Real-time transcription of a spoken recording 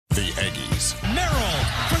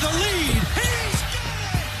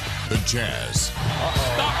Jazz.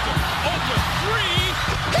 Stockton, open three.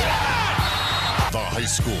 The high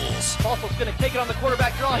schools. Balsa's going to take it on the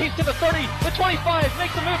quarterback draw. He's to the 30, the 25,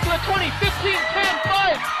 makes the move to the 20, 15, 10,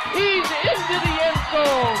 5. He's into the end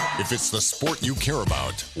zone. If it's the sport you care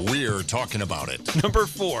about, we're talking about it. Number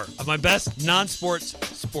 4 of my best non-sports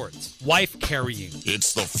sports. Wife carrying.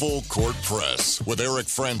 It's the Full Court Press with Eric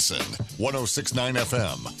Frandsen. 106.9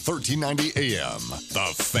 FM, 1390 AM.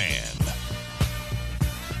 The Fan.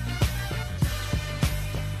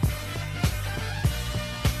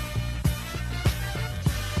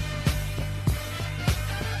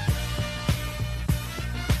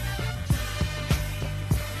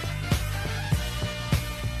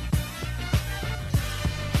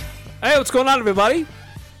 Hey, what's going on, everybody?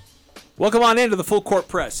 Welcome on into the Full Court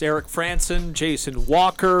Press. Eric Frandsen, Jason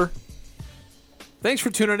Walker. Thanks for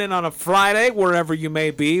tuning in on a Friday, wherever you may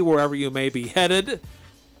be, wherever you may be headed.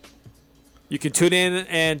 You can tune in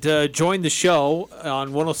and join the show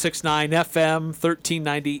on 106.9 FM,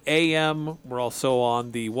 1390 AM. We're also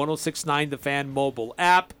on the 106.9 The Fan mobile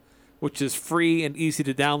app, which is free and easy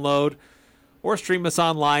to download, or stream us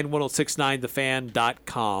online,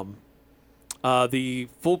 1069thefan.com. The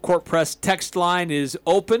Full Court Press text line is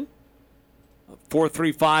open,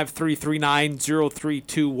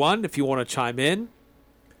 435-339-0321 if you want to chime in.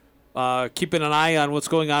 Keeping an eye on what's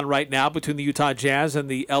going on right now between the Utah Jazz and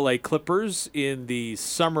the LA Clippers in the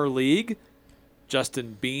Summer League.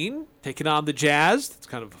 Justin Bean taking on the Jazz. It's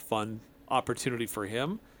kind of a fun opportunity for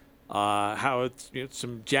him. How it's,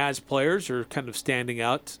 some Jazz players are kind of standing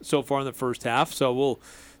out so far in the first half. So we'll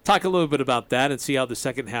talk a little bit about that and see how the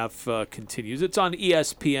second half continues. It's on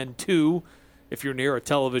ESPN2 if you're near a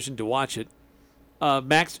television to watch it.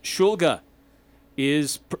 Max Shulga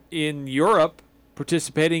is in Europe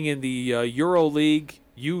participating in the EuroLeague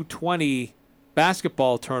U20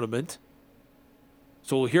 basketball tournament.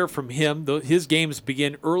 So we'll hear from him. His games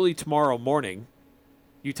begin early tomorrow morning.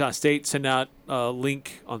 Utah State sent out a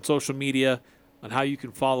link on social media on how you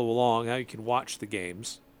can follow along, how you can watch the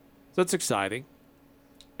games. So that's exciting.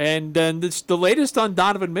 And then the latest on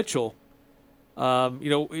Donovan Mitchell.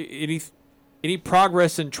 Any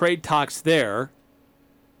progress in trade talks there,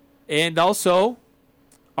 and also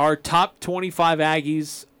our top 25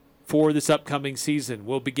 Aggies for this upcoming season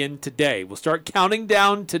will begin today. We'll start counting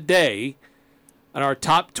down today on our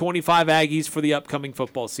top 25 Aggies for the upcoming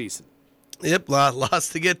football season. Yep, lots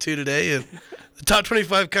to get to today, and the top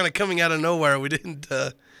 25 kind of coming out of nowhere. We didn't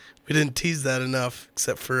tease that enough,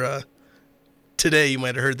 except for. Today, you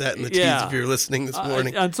might have heard that in the tease if you're listening this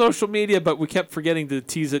morning. On social media, but we kept forgetting to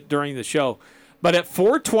tease it during the show. But at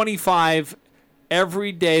 4:25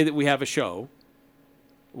 every day that we have a show,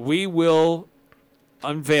 we will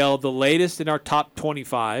unveil the latest in our top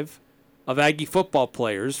 25 of Aggie football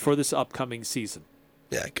players for this upcoming season.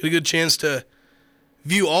 Yeah, get a good chance to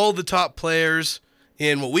view all the top players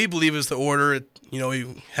in what we believe is the order.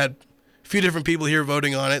 We had a few different people here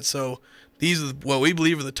voting on it, so these are what we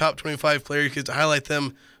believe are the top 25 players. You get to highlight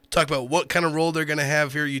them, talk about what kind of role they're going to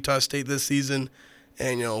have here at Utah State this season,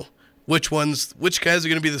 and which guys are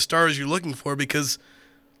going to be the stars you're looking for, because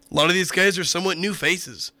a lot of these guys are somewhat new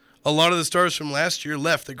faces. A lot of the stars from last year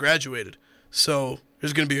left, they graduated. So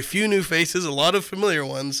there's going to be a few new faces, a lot of familiar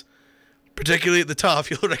ones, particularly at the top.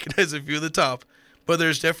 You'll recognize a few at the top. But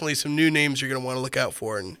there's definitely some new names you're going to want to look out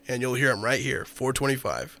for, and you'll hear them right here,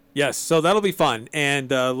 425. Yes, so that'll be fun.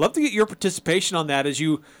 And love to get your participation on that as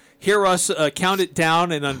you hear us count it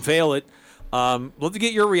down and unveil it. Love to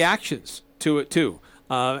get your reactions to it, too.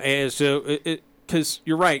 Because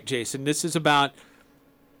you're right, Jason. This is about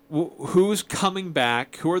who's coming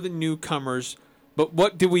back, who are the newcomers, but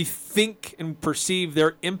what do we think and perceive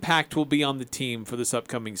their impact will be on the team for this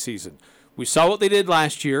upcoming season. We saw what they did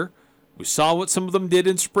last year. We saw what some of them did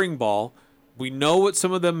in spring ball. We know what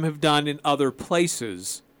some of them have done in other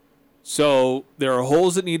places. So there are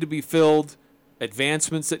holes that need to be filled,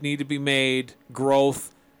 advancements that need to be made,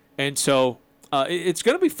 growth. And so it's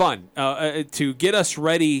going to be fun to get us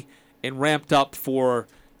ready and ramped up for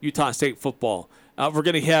Utah State football. We're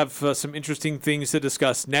going to have some interesting things to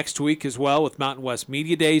discuss next week as well, with Mountain West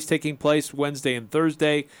Media Days taking place Wednesday and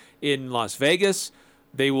Thursday in Las Vegas.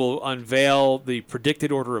 They will unveil the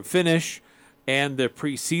predicted order of finish and the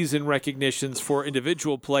preseason recognitions for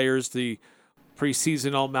individual players, the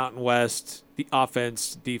preseason All Mountain West, the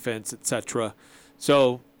offense, defense, etc.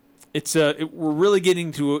 So we're really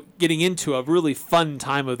getting into a really fun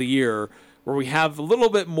time of the year where we have a little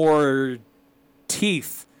bit more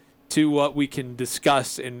teeth to what we can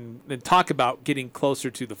discuss and talk about getting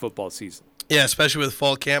closer to the football season. Yeah, especially with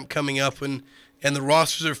fall camp coming up and the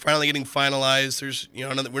rosters are finally getting finalized. There's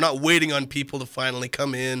we're not waiting on people to finally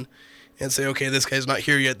come in and say, okay, this guy's not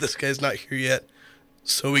here yet, this guy's not here yet,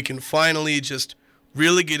 so we can finally just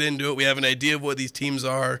really get into it. We have an idea of what these teams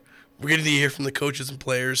are. We're getting to hear from the coaches and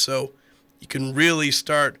players, so you can really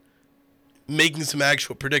start making some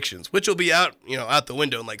actual predictions, which will be out the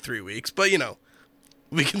window in like 3 weeks. But,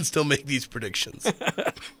 we can still make these predictions.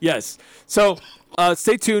 Yes. So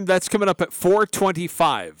stay tuned. That's coming up at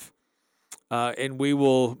 4:25. And we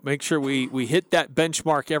will make sure we hit that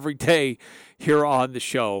benchmark every day here on the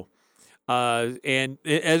show. And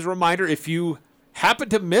as a reminder, if you happen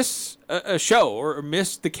to miss a show or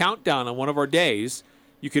miss the countdown on one of our days,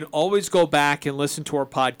 you can always go back and listen to our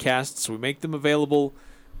podcasts. We make them available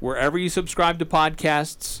wherever you subscribe to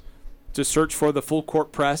podcasts. Just search for the Full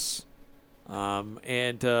Court Press,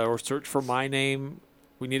 or search for my name.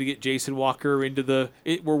 We need to get Jason Walker into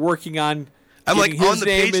we're working on. I'm like on the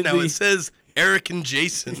page now. It says Eric and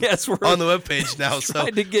Jason. Yes, we're on the webpage now.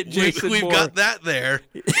 Trying to get Jason. We've got that there.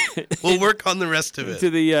 We'll work on the rest of it. To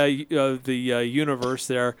the universe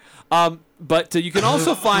there. But you can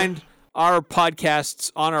also find our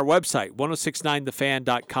podcasts on our website,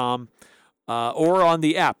 1069thefan.com, or on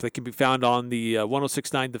the app that can be found on the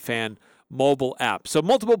 1069 The Fan mobile app. So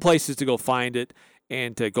multiple places to go find it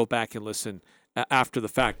and to go back and listen after the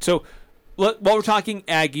fact. So while we're talking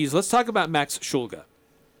Aggies, let's talk about Max Shulga.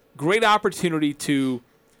 Great opportunity to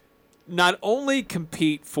not only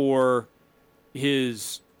compete for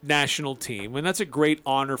his national team, and that's a great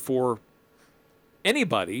honor for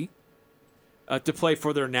anybody to play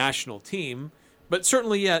for their national team, but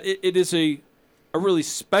certainly, it is a really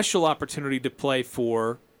special opportunity to play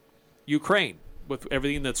for Ukraine with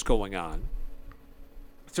everything that's going on.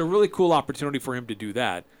 It's a really cool opportunity for him to do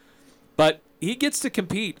that, but he gets to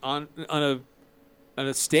compete on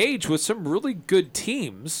a stage with some really good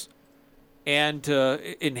teams and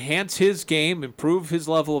enhance his game, improve his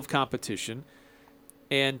level of competition,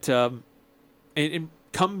 and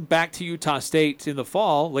come back to Utah State in the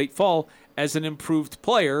late fall, as an improved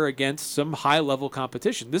player against some high-level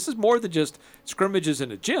competition. This is more than just scrimmages in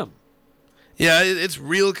a gym. Yeah, it's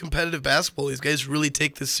real competitive basketball. These guys really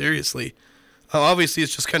take this seriously. Obviously,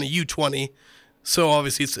 it's just kind of U20, so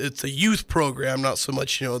obviously it's a youth program, not so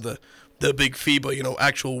much the big FIBA,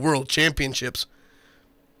 actual world championships.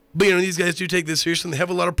 But these guys do take this seriously, and they have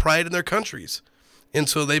a lot of pride in their countries, and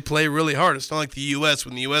so they play really hard. It's not like the U.S.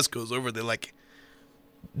 When the U.S. goes over, they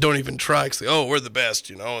don't even try because we're the best,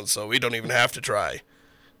 and so we don't even have to try.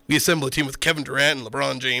 We assemble a team with Kevin Durant and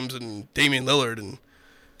LeBron James and Damian Lillard and,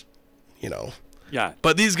 Yeah.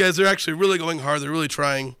 But these guys, they're actually really going hard. They're really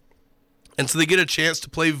trying. And so they get a chance to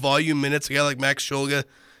play volume minutes. A guy like Max Shulga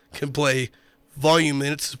can play volume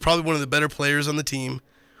minutes. He's probably one of the better players on the team.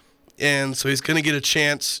 And so he's going to get a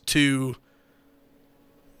chance to,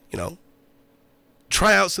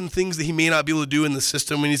 try out some things that he may not be able to do in the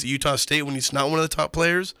system when he's at Utah State, when he's not one of the top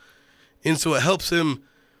players. And so it helps him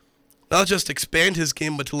not just expand his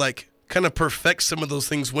game, but to kind of perfect some of those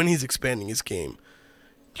things when he's expanding his game.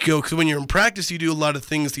 Because when you're in practice, you do a lot of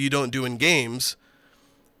things that you don't do in games,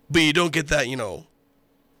 but you don't get that,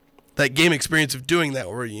 that game experience of doing that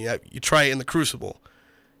where you try it in the crucible.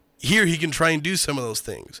 Here he can try and do some of those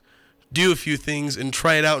things, do a few things, and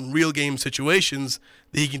try it out in real game situations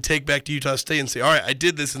that he can take back to Utah State and say, all right, I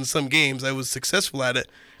did this in some games. I was successful at it.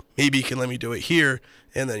 Maybe you can let me do it here,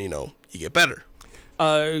 and then, you get better.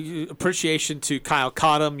 Appreciation to Kyle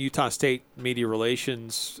Cottom, Utah State Media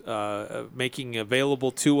Relations, making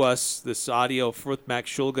available to us this audio with Max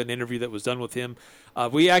Shulga, an interview that was done with him.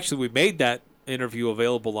 We made that interview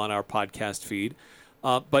available on our podcast feed.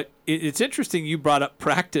 But it's interesting you brought up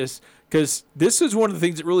practice, because this is one of the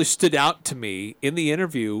things that really stood out to me in the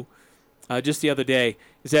interview just the other day,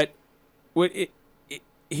 is that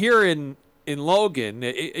here in Logan,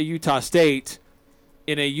 at Utah State,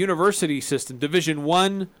 in a university system, Division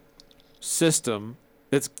I system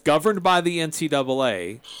that's governed by the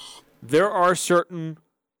NCAA, there are certain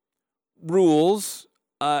rules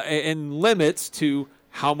and limits to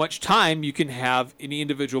how much time you can have any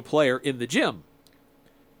individual player in the gym.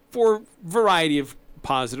 For a variety of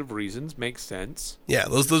positive reasons, makes sense. Yeah,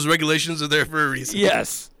 those regulations are there for a reason.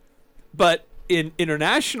 Yes. But in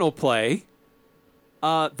international play,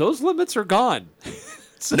 those limits are gone.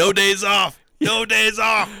 So, no days off. No days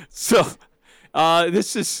off. So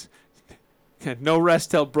this is no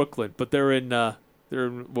rest till Brooklyn, but they're in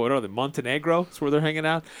what are they, Montenegro? That's where they're hanging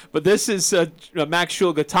out. But this is Max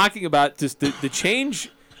Shulga talking about just the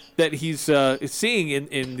change that he's seeing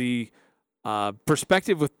in the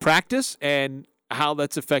perspective with practice and how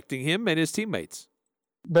that's affecting him and his teammates.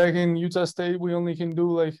 Back in Utah State, we only can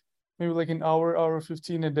do maybe an hour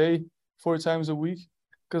 15 a day, 4 times a week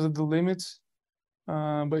because of the limits.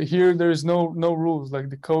 But here there's no rules. Like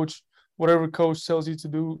the coach, whatever coach tells you to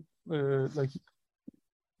do, like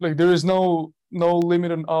there is no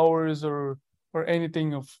limit on hours or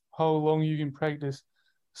anything of how long you can practice.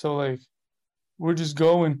 So like we're just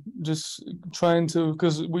going, just trying to,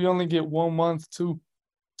 because we only get 1 month to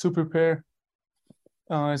prepare.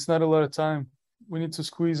 It's not a lot of time. We need to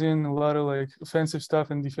squeeze in a lot of like offensive stuff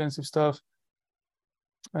and defensive stuff.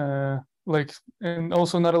 And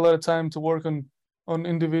also not a lot of time to work on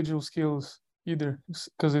individual skills either,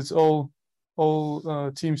 because it's all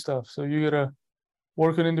team stuff. So you gotta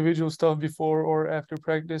work on individual stuff before or after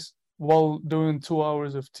practice while doing 2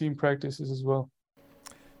 hours of team practices as well.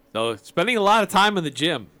 So spending a lot of time in the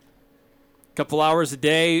gym, a couple hours a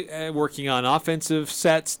day working on offensive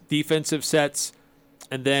sets, defensive sets,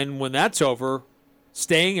 and then when that's over,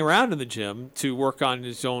 staying around in the gym to work on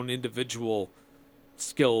his own individual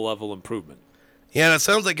skill level improvement. Yeah, and it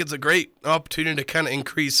sounds like it's a great opportunity to kind of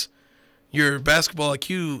increase your basketball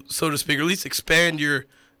IQ, so to speak, or at least expand your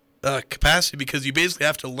capacity, because you basically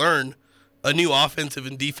have to learn a new offensive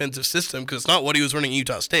and defensive system, because it's not what he was running at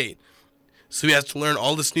Utah State. So he has to learn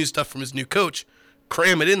all this new stuff from his new coach,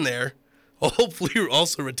 cram it in there, hopefully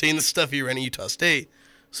also retain the stuff he ran at Utah State.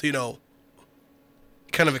 So,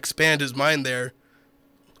 kind of expand his mind there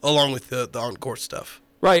along with the on-court stuff.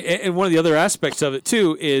 Right, and one of the other aspects of it,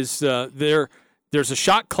 too, is there's a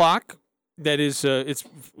shot clock that is it's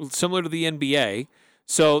similar to the NBA.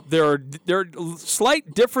 So there are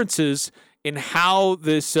slight differences in how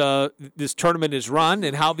this tournament is run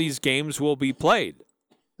and how these games will be played.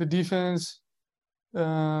 The defense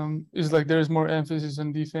is like there's more emphasis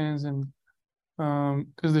on defense, and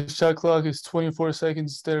because the shot clock is 24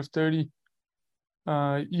 seconds instead of 30,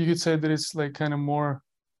 you could say that it's like kind of more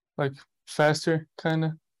like faster, kind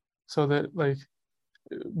of, so that like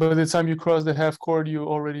by the time you cross the half court, you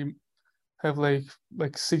already have like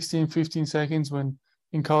 16, 15 seconds, when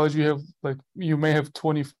in college you may have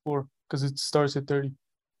 24 because it starts at 30.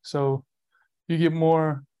 So you get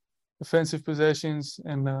more offensive possessions,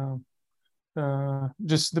 and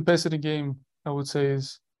just the pace of the game, I would say,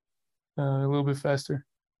 is a little bit faster.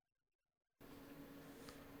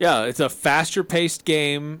 Yeah, it's a faster-paced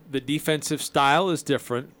game. The defensive style is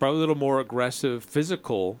different, probably a little more aggressive,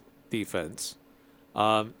 physical defense.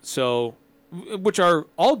 Which are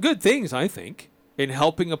all good things, I think, in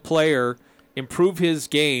helping a player improve his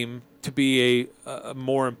game to be a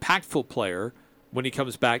more impactful player when he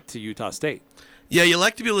comes back to Utah State. Yeah, you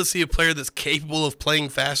like to be able to see a player that's capable of playing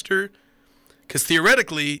faster, because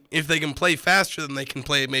theoretically, if they can play faster, then they can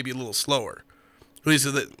play maybe a little slower. Really, so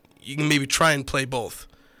that you can maybe try and play both.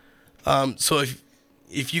 So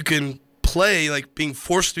if you can play, like being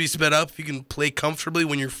forced to be sped up, if you can play comfortably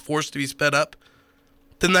when you're forced to be sped up,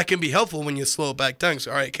 then that can be helpful when you slow it back down.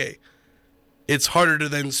 So, all right, okay, it's harder to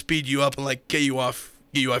then speed you up and like get you off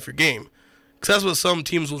your game. Because that's what some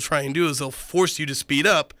teams will try and do, is they'll force you to speed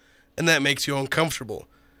up, and that makes you uncomfortable.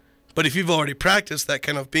 But if you've already practiced that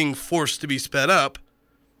kind of being forced to be sped up,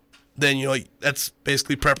 then that's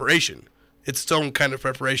basically preparation. It's its own kind of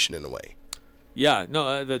preparation in a way. Yeah,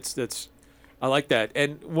 no, that's I like that.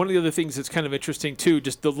 And one of the other things that's kind of interesting too,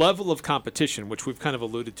 just the level of competition, which we've kind of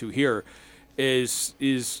alluded to here, is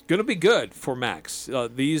going to be good for Max.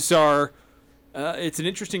 These are it's an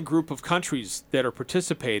interesting group of countries that are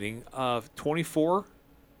participating. 24,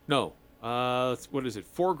 no, what is it?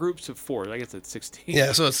 4 groups of 4. I guess it's 16.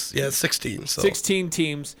 Yeah, so it's 16. So 16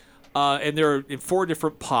 teams, and they're in 4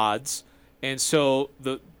 different pods. And so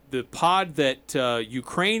the pod that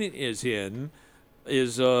Ukraine is in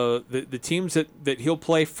is the teams that he'll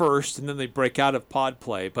play first, and then they break out of pod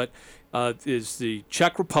play. But is the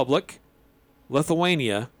Czech Republic,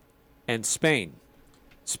 Lithuania, and Spain.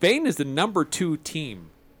 Spain is the number 2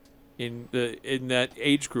 team in that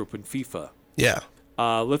age group in FIFA. Yeah.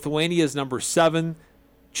 Lithuania is number 7.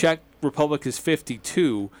 Czech Republic is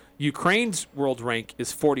 52. Ukraine's world rank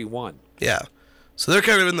is 41. Yeah. So they're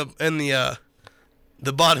kind of in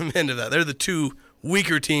the bottom end of that. They're the 2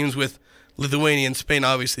 weaker teams, with Lithuania and Spain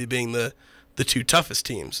obviously being the 2 toughest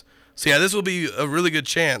teams. So yeah, this will be a really good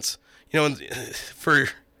chance. For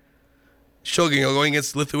Shulga, going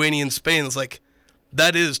against Lithuania and Spain, it's like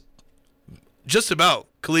that is just about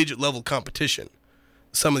collegiate level competition.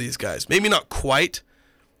 Some of these guys, maybe not quite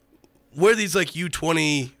where these like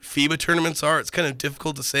U20 FIBA tournaments are. It's kind of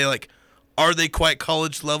difficult to say, like, are they quite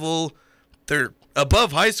college level? They're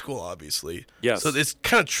above high school, obviously. Yes. So it's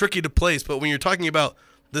kind of tricky to place. But when you're talking about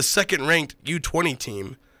the second-ranked U20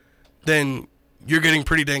 team, then you're getting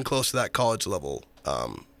pretty dang close to that college level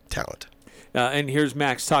talent. And here's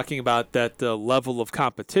Max talking about that level of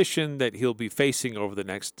competition that he'll be facing over the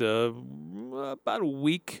next about a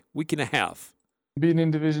week and a half. Being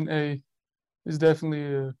in Division A is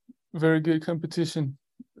definitely a very good competition.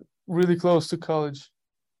 Really close to college.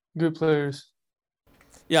 Good players.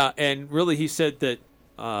 Yeah, and really he said that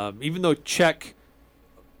even though the Czech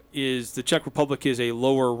Republic is a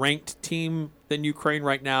lower ranked team than Ukraine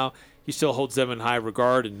right now, he still holds them in high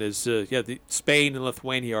regard. And Spain and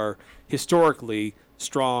Lithuania are historically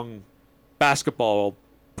strong basketball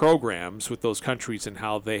programs with those countries and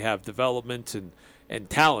how they have development and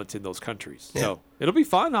talent in those countries. Yeah. So it'll be a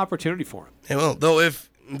fun opportunity for him. Yeah, well, though if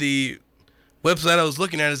the website I was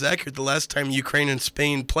looking at is accurate, the last time Ukraine and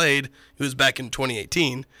Spain played, it was back in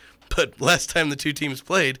 2018. But last time the two teams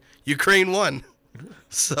played, Ukraine won.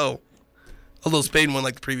 So, although Spain won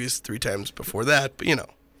like the previous 3 times before that, but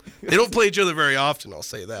they don't play each other very often, I'll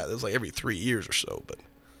say that. It was like every 3 years or so. But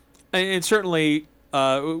and certainly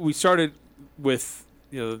we started with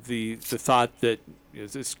the thought that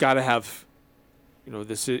it's got to have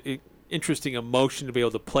this interesting emotion to be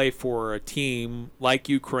able to play for a team like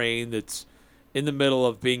Ukraine that's in the middle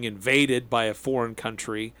of being invaded by a foreign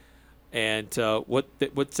country. And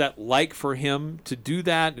what's that like for him to do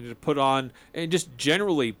that and to put on, and just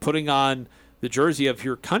generally putting on the jersey of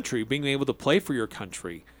your country, being able to play for your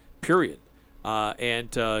country, period.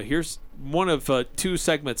 And here's one of 2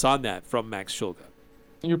 segments on that from Max Shulga.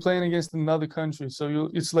 You're playing against another country, so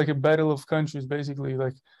it's like a battle of countries, basically.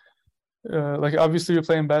 Like obviously you're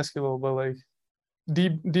playing basketball, but like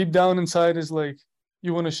deep down inside is like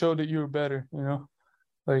you want to show that you're better,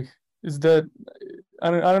 like. Is that I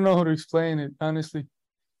don't know how to explain it, honestly.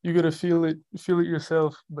 You gotta feel it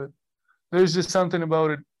yourself. But there's just something about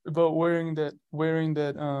it, about wearing that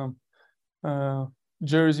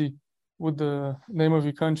jersey with the name of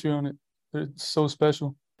your country on it. It's so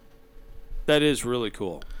special. That is really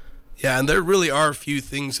cool. Yeah, and there really are a few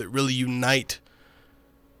things that really unite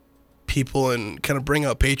people and kind of bring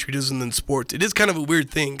out patriotism in sports. It is kind of a weird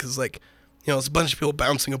thing because, it's a bunch of people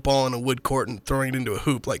bouncing a ball in a wood court and throwing it into a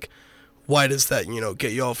hoop. Like, why does that,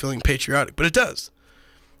 get you all feeling patriotic? But it does,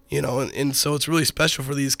 and so it's really special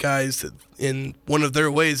for these guys that in one of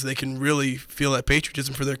their ways they can really feel that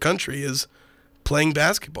patriotism for their country is playing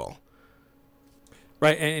basketball.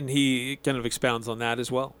 Right, and he kind of expounds on that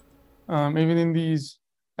as well. Even in these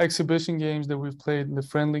exhibition games that we've played, the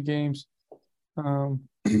friendly games,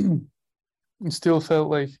 it still felt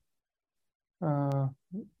like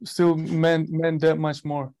still meant that much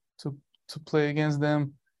more to play against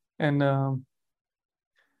them and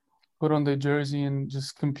put on their jersey and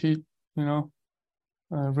just compete,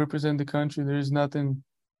 represent the country. There's nothing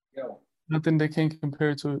that can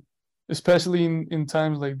compare to it, especially in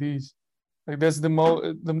times like these. Like that's the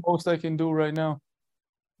most I can do right now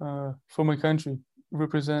for my country,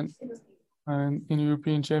 represent in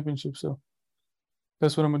European Championship. So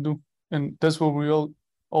that's what I'm gonna do, and that's what we're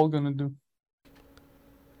all gonna do.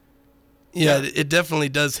 Yeah, it definitely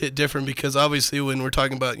does hit different because obviously when we're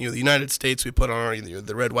talking about the United States, we put on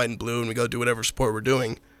the red, white, and blue, and we go do whatever sport we're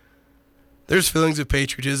doing. There's feelings of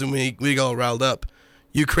patriotism. We get all riled up.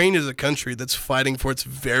 Ukraine is a country that's fighting for its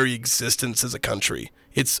very existence as a country,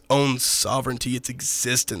 its own sovereignty, its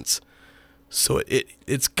existence. So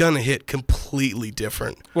it's gonna hit completely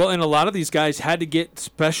different. Well, and a lot of these guys had to get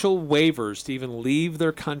special waivers to even leave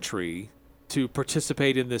their country to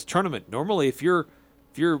participate in this tournament. Normally, if you're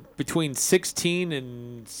between 16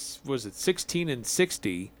 and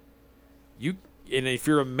 60, and if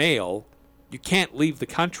you're a male, you can't leave the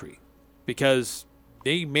country because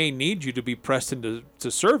they may need you to be pressed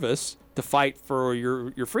into service to fight for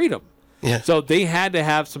your freedom. Yeah. So they had to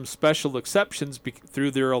have some special exceptions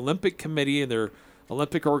through their Olympic committee and their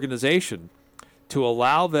Olympic organization to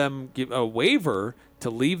allow them give a waiver to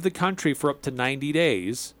leave the country for up to 90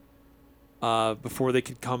 days before they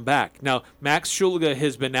could come back. Now, Max Shulga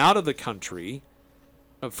has been out of the country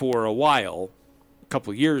for a while, a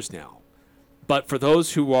couple of years now. But for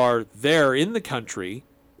those who are there in the country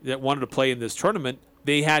that wanted to play in this tournament,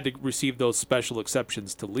 they had to receive those special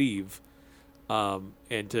exceptions to leave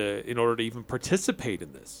in order to even participate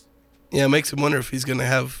in this. Yeah, it makes him wonder if he's going to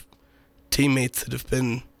have teammates that have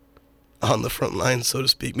been on the front lines, so to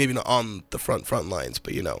speak. Maybe not on the front lines,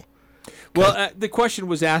 but Well, the question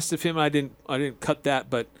was asked of him. I didn't cut that,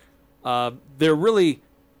 but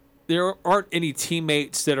there aren't any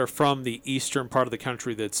teammates that are from the eastern part of the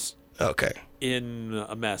country that's okay in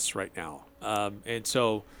a mess right now, and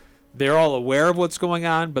so they're all aware of what's going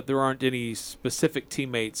on, but there aren't any specific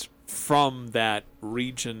teammates from that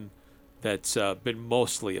region that's been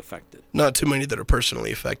mostly affected. Not too many that are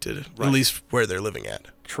personally affected, right. At least where they're living at.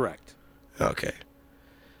 Correct. Okay.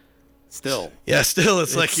 Still. Yeah, still,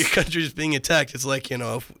 it's like your country's being attacked. It's like,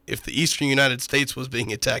 if the eastern United States was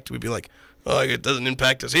being attacked, we'd be like, oh, it doesn't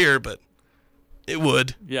impact us here, but it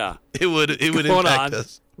would. Yeah. It would impact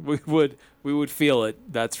us. We would feel it,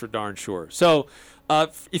 that's for darn sure. So,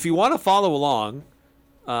 if you want to follow along,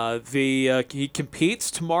 he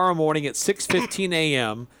competes tomorrow morning at 6:15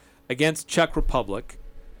 a.m. against Czech Republic,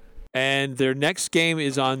 and their next game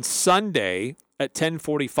is on Sunday at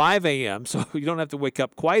 10:45 a.m., so you don't have to wake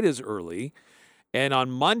up quite as early. And on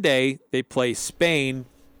Monday, they play Spain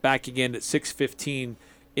back again at 6:15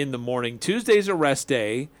 in the morning. Tuesday's a rest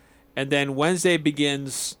day, and then Wednesday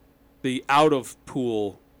begins the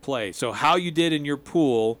out-of-pool play. So how you did in your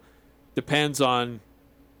pool depends on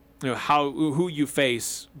who you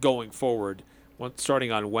face going forward,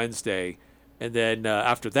 starting on Wednesday. And then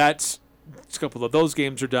after that, a couple of those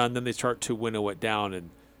games are done, then they start to winnow it down and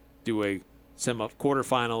do a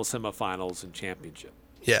quarterfinals, semifinals, and championship.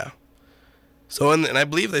 Yeah. So, and I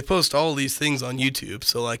believe they post all these things on YouTube.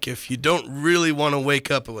 So, like, if you don't really want to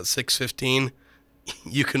wake up at 6:15,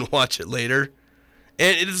 you can watch it later.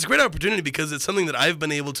 And it is a great opportunity because it's something that I've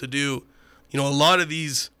been able to do. A lot of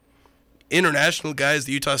these international guys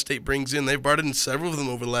that Utah State brings in, they've brought in several of them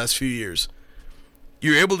over the last few years.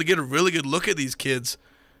 You're able to get a really good look at these kids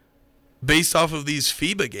based off of these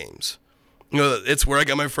FIBA games. It's where I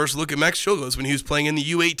got my first look at Max Shulga was when he was playing in the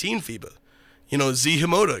U18 FIBA. Z.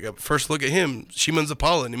 Himoda, I got my first look at him, Shimon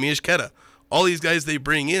Zapala, Nemish Keta. All these guys they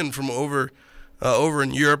bring in from over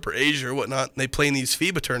in Europe or Asia or whatnot, and they play in these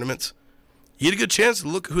FIBA tournaments. You get a good chance to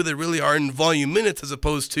look at who they really are in volume minutes as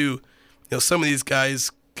opposed to, some of these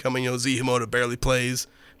guys coming, Z. Himoda barely plays.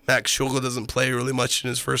 Max Shulga doesn't play really much in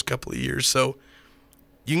his first couple of years. So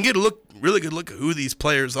you can get a really good look at who these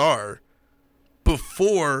players are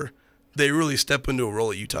before they really step into a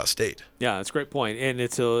role at Utah State. Yeah, that's a great point. And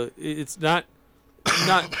it's not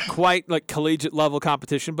quite like collegiate level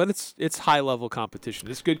competition, but it's high level competition.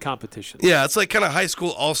 It's good competition. Yeah, it's like kind of high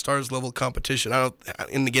school all-stars level competition.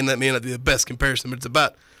 And again, that may not be the best comparison, but it's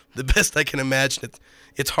about the best I can imagine.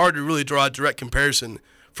 It's hard to really draw a direct comparison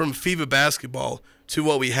from FIBA basketball to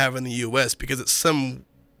what we have in the U.S. because it's some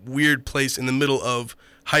weird place in the middle of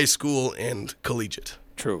high school and collegiate.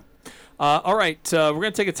 True. All right, we're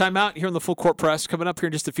going to take a timeout here in the Full Court Press. Coming up here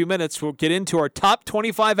in just a few minutes, we'll get into our top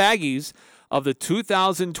 25 Aggies of the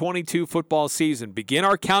 2022 football season. Begin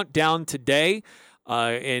our countdown today,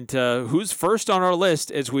 and who's first on our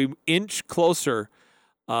list as we inch closer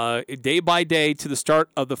day by day to the start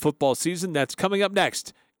of the football season. That's coming up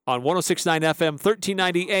next on 106.9 FM,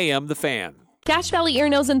 1390 AM, The Fan. Cache Valley Ear,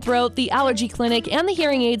 Nose, and Throat, the Allergy Clinic, and the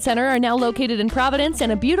Hearing Aid Center are now located in Providence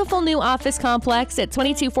and a beautiful new office complex at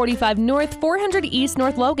 2245 North, 400 East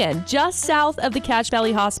North Logan, just south of the Cache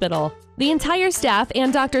Valley Hospital. The entire staff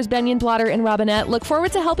and Doctors Benyon, Blotter, and Robinette look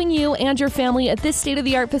forward to helping you and your family at this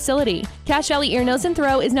state-of-the-art facility. Cache Valley Ear, Nose, and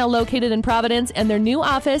Throat is now located in Providence and their new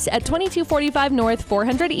office at 2245 North,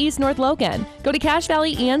 400 East North Logan. Go to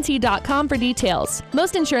CacheValleyENT.com for details.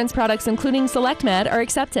 Most insurance products, including SelectMed, are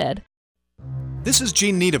accepted. This is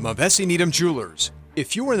Gene Needham of S.E. Needham Jewelers.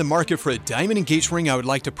 If you are in the market for a diamond engagement ring, I would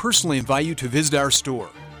like to personally invite you to visit our store.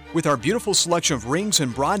 With our beautiful selection of rings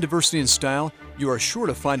and broad diversity in style, you are sure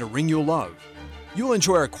to find a ring you'll love. You'll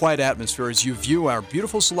enjoy our quiet atmosphere as you view our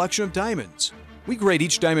beautiful selection of diamonds. We grade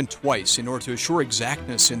each diamond twice in order to assure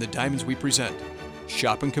exactness in the diamonds we present.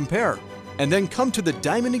 Shop and compare, and then come to the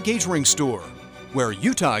Diamond Engage Ring store, where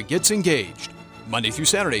Utah gets engaged. Monday through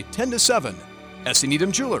Saturday, 10 to 7. S.E.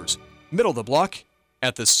 Needham Jewelers. Middle of the block,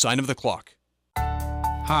 at the sign of the clock.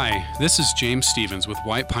 Hi, this is James Stevens with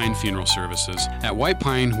White Pine Funeral Services. At White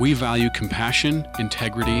Pine, we value compassion,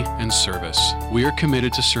 integrity, and service. We are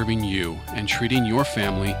committed to serving you and treating your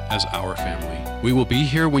family as our family. We will be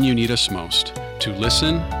here when you need us most, to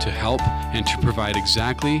listen, to help, and to provide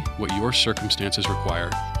exactly what your circumstances require.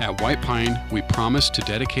 At White Pine, we promise to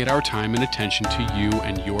dedicate our time and attention to you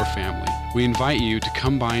and your family. We invite you to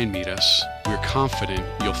come by and meet us. We're confident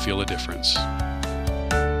you'll feel a difference.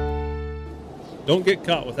 Don't get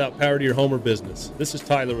caught without power to your home or business. This is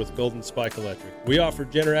Tyler with Golden Spike Electric. We offer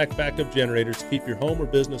Generac backup generators to keep your home or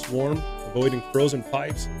business warm, avoiding frozen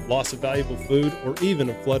pipes, loss of valuable food, or even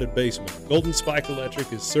a flooded basement. Golden Spike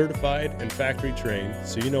Electric is certified and factory trained,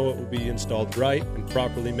 so you know it will be installed right and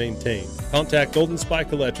properly maintained. Contact Golden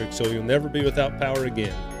Spike Electric so you'll never be without power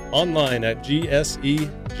again. Online at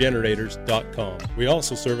gsegenerators.com. We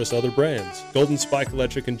also service other brands, Golden Spike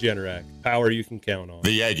Electric and Generac. Power you can count on.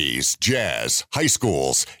 The Aggies, Jazz, high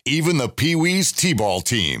schools, even the Pee Wees T-ball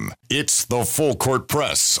team. It's the Full Court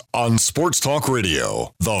Press on Sports Talk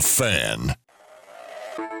Radio, The Fan.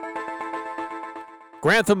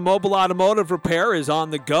 Grantham Mobile Automotive Repair is on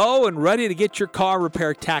the go and ready to get your car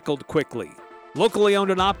repair tackled quickly. Locally owned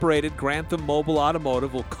and operated, Grantham Mobile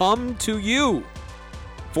Automotive will come to you.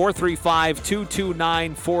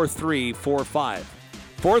 435-229-4345.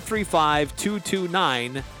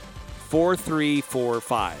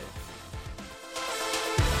 435-229-4345.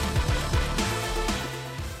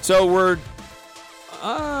 So we're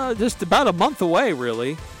just about a month away,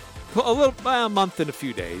 really. A month and a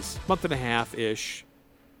few days, month and a half-ish,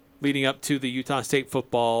 leading up to the Utah State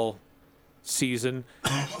football season.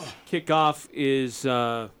 Kickoff is,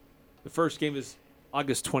 the first game is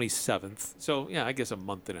August 27th. So, yeah, I guess a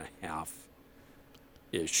month and a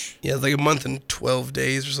half-ish. Yeah, like a month and 12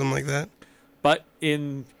 days or something like that. But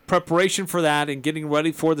in preparation for that and getting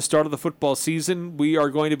ready for the start of the football season, we are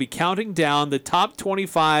going to be counting down the top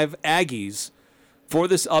 25 Aggies for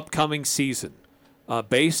this upcoming season,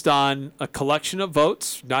 based on a collection of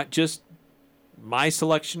votes, not just my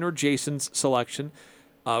selection or Jason's selection.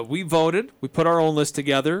 We voted. We put our own list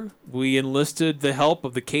together. We enlisted the help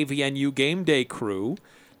of the KVNU Game Day crew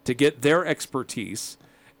to get their expertise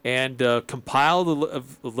and compile the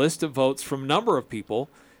list of votes from a number of people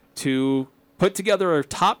to put together our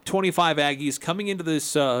top 25 Aggies coming into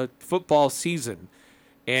this football season.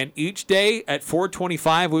 And each day at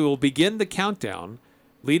 4:25, we will begin the countdown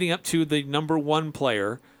leading up to the number one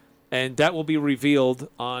player, and that will be revealed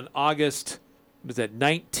on August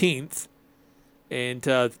 19th. And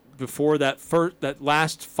before that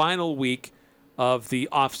last final week of the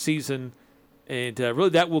off season, and really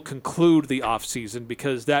that will conclude the off season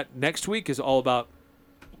because that next week is all about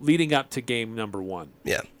leading up to game number one.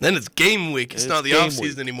 Yeah, then it's game week. It's not the off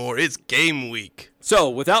season anymore. It's game week. So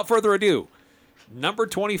without further ado, number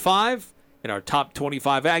 25 in our top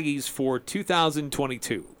 25 Aggies for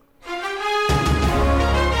 2022.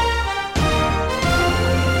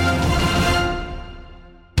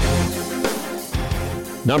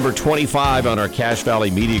 Number 25 on our Cache Valley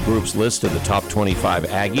Media Group's list of the top 25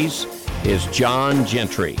 Aggies is John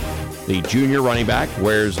Gentry. The junior running back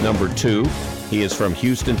wears number 2. He is from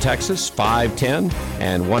Houston, Texas, 5'10",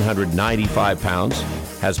 and 195 pounds.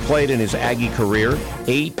 Has played in his Aggie career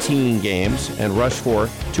 18 games and rushed for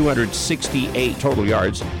 268 total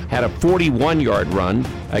yards. Had a 41-yard run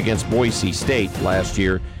against Boise State last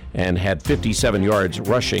year and had 57 yards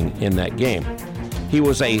rushing in that game. He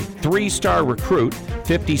was a 3-star recruit,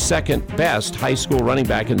 52nd best high school running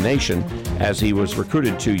back in the nation as he was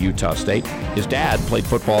recruited to Utah State. His dad played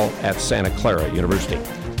football at Santa Clara University.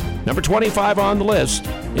 Number 25 on the list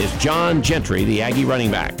is John Gentry, the Aggie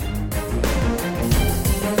running back.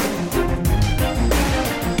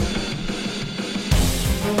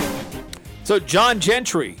 So John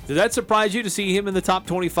Gentry, did that surprise you to see him in the top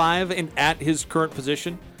 25 and at his current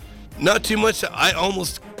position? Not too much.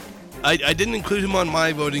 I didn't include him on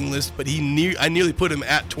my voting list, but I nearly put him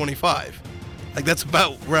at 25. Like, that's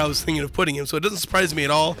about where I was thinking of putting him. So it doesn't surprise me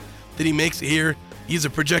at all that he makes it here. He's a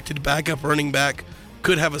projected backup running back,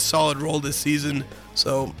 could have a solid role this season.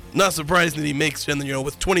 So not surprising that he makes it. And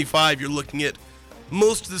with 25, you're looking at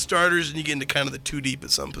most of the starters, and you get into kind of the too deep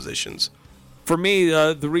at some positions. For me,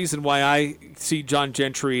 the reason why I see John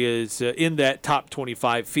Gentry is in that top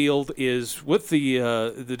 25 field is with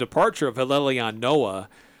the departure of Helelion Noah.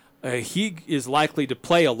 He is likely to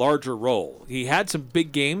play a larger role. He had some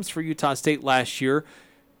big games for Utah State last year.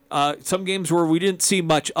 Some games where we didn't see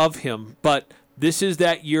much of him, but this is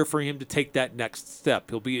that year for him to take that next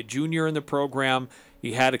step. He'll be a junior in the program.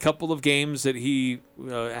 He had a couple of games that he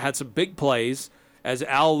had some big plays, as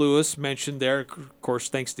Al Lewis mentioned there. Of course,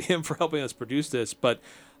 thanks to him for helping us produce this. But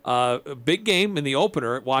a big game in the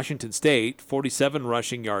opener at Washington State, 47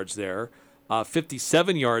 rushing yards there,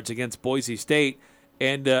 57 yards against Boise State.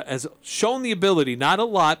 And has shown the ability, not a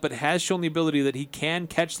lot, but has shown the ability that he can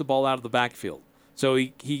catch the ball out of the backfield. So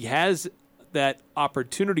he has that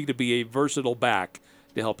opportunity to be a versatile back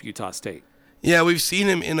to help Utah State. Yeah, we've seen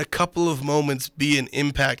him in a couple of moments be an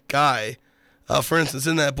impact guy. For instance,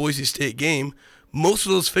 in that Boise State game, most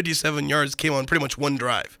of those 57 yards came on pretty much one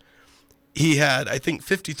drive. He had, I think,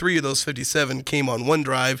 53 of those 57 came on one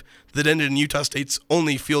drive that ended in Utah State's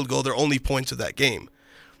only field goal, their only points of that game.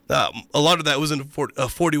 A lot of that was in a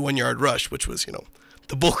 41-yard rush, which was,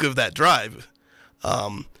 the bulk of that drive.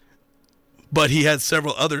 But he had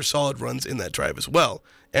several other solid runs in that drive as well.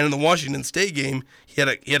 And in the Washington State game, he had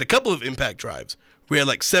a couple of impact drives. We had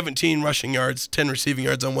like 17 rushing yards, 10 receiving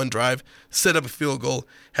yards on one drive, set up a field goal,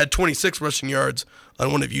 had 26 rushing yards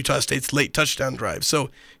on one of Utah State's late touchdown drives. So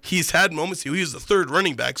he's had moments. He was the third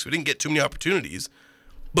running back, so he didn't get too many opportunities.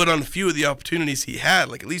 But on a few of the opportunities he had,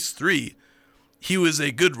 like at least 3, he was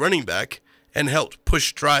a good running back, and helped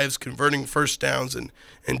push drives, converting first downs, and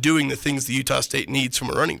doing the things the Utah State needs from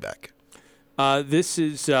a running back. This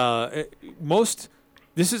is a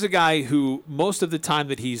guy who most of the time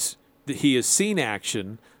that he has seen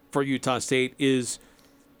action for Utah State is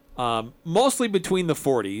mostly between the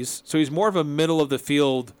 40s, so he's more of a middle of the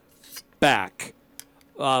field back,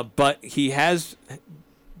 but he has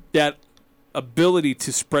that ability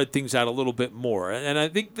to spread things out a little bit more. And I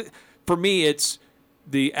think that for me, it's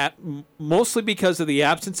mostly because of the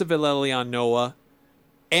absence of Elelion Noah,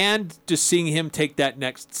 and just seeing him take that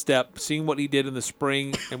next step, seeing what he did in the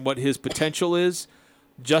spring and what his potential is,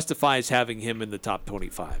 justifies having him in the top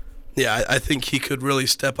 25. Yeah, I think he could really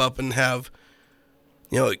step up and have,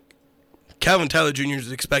 Calvin Tyler Jr.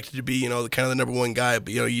 is expected to be, kind of the number one guy,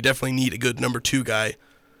 but, you definitely need a good number two guy.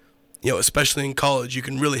 Especially in college, you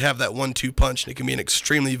can really have that 1-2 punch, and it can be an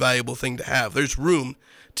extremely valuable thing to have. There's room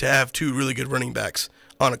to have two really good running backs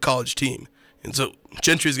on a college team. And so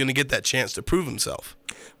Gentry is going to get that chance to prove himself.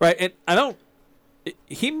 Right, and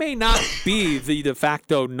he may not be the de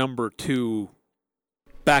facto number 2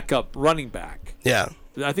 backup running back. Yeah.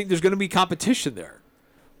 I think there's going to be competition there.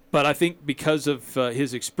 But I think because of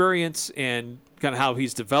his experience and kind of how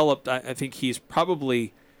he's developed, I think he's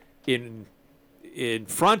probably in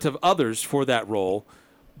front of others for that role.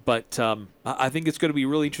 But I think it's going to be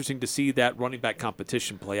really interesting to see that running back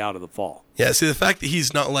competition play out in the fall. Yeah, see, the fact that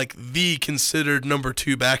he's not like the considered number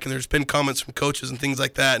 2 back, and there's been comments from coaches and things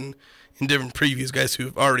like that, and in different previews, guys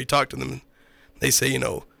who've already talked to them, they say,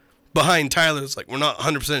 behind Tyler, it's like we're not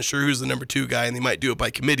 100% sure who's the number 2 guy, and they might do it by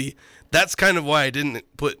committee. That's kind of why I didn't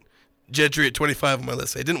put Gentry at 25 on my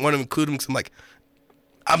list. I didn't want to include him because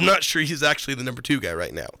I'm not sure he's actually the number 2 guy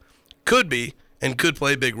right now. Could be, and could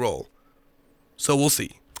play a big role. So we'll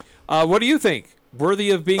see. What do you think? Worthy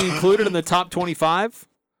of being included in the top 25?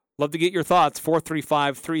 Love to get your thoughts.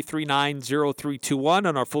 435-339-0321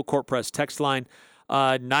 on our Full Court Press text line.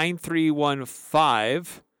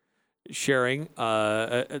 9315 sharing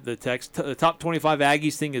the text. The top 25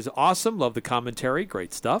 Aggies thing is awesome. Love the commentary.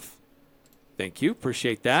 Great stuff. Thank you.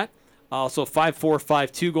 Appreciate that. Also,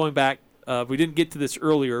 5452 going back. We didn't get to this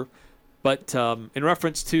earlier, but in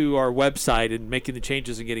reference to our website and making the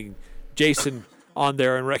changes and getting Jason on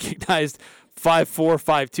there and recognized,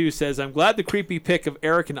 5452 says, I'm glad the creepy pic of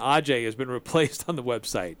Eric and Ajay has been replaced on the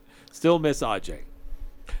website. Still miss Ajay.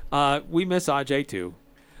 We miss Ajay too.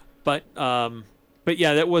 But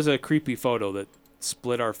yeah, that was a creepy photo that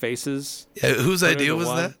split our faces. Yeah, whose idea was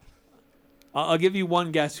that? I'll give you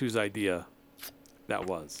one guess whose idea that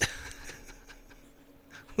was.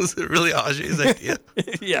 Was it really Ajay's idea?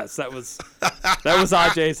 Yes, that was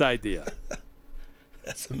Ajay's idea.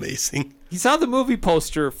 That's amazing. He saw the movie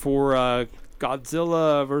poster for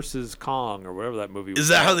Godzilla versus Kong or whatever that movie was. Is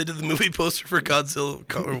that how they did the movie poster for Godzilla?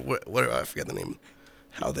 Or what? I forget the name.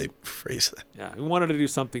 How they phrase that. Yeah, we wanted to do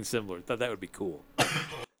something similar. Thought that would be cool.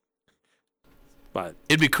 But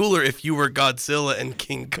it'd be cooler if you were Godzilla and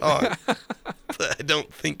King Kong. But I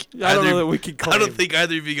don't think. I don't know that we can claim. I don't think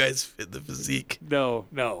either of you guys fit the physique. No.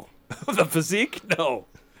 The physique? No.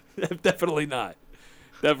 Definitely not.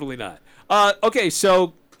 Okay,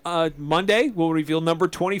 so Monday we'll reveal number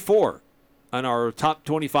 24 on our top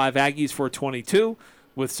 25 Aggies for 22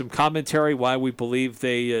 with some commentary why we believe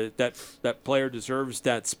that player deserves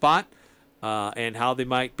that spot and how they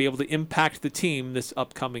might be able to impact the team this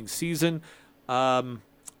upcoming season.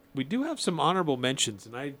 We do have some honorable mentions,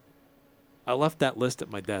 and I left that list at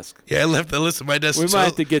my desk. Yeah, I left that list at my desk. We might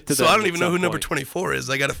have to get to that. So I don't even know who number 24 is.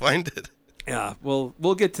 I got to find it. Yeah,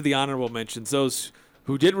 we'll get to the honorable mentions. Those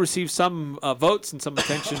who did receive some votes and some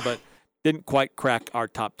attention, but didn't quite crack our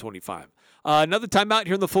top 25. Another time out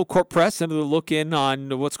here in the Full Court Press, another look in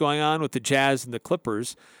on what's going on with the Jazz and the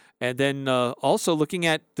Clippers, and then also looking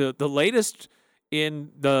at the latest in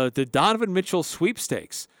the Donovan Mitchell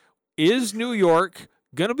sweepstakes. Is New York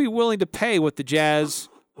going to be willing to pay what the Jazz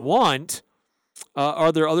want?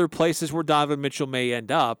 Are there other places where Donovan Mitchell may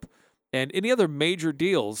end up? And any other major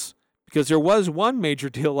deals? Because there was one major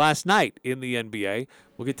deal last night in the NBA.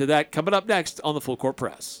 We'll get to that coming up next on the Full Court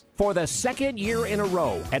Press. For the second year in a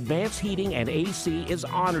row, Advanced Heating and AC is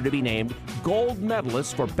honored to be named gold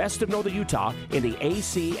medalist for Best of Northern Utah in the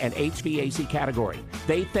AC and HVAC category.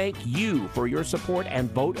 They thank you for your support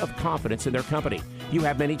and vote of confidence in their company. You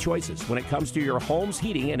have many choices when it comes to your home's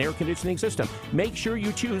heating and air conditioning system. Make sure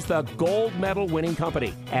you choose the gold medal winning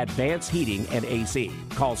company, Advanced Heating and AC.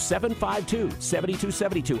 Call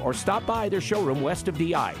 752-7272 or stop by their showroom west of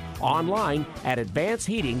DI. Online at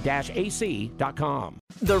advancedheating-ac.com.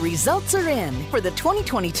 The results are in for the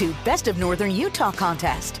 2022 Best of Northern Utah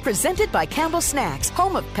contest, presented by Campbell Snacks,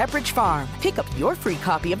 home of Pepperidge Farm. Pick up your free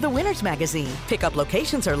copy of the Winners Magazine. Pickup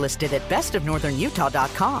locations are listed at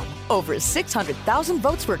bestofnorthernutah.com. Over 600,000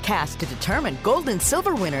 votes were cast to determine gold and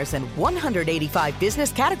silver winners in 185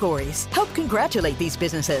 business categories. Help congratulate these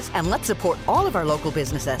businesses and let's support all of our local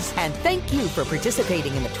businesses. And thank you for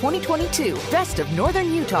participating in the 2022 Best of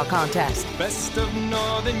Northern Utah contest. Best of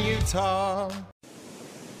Northern Utah.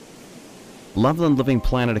 Loveland Living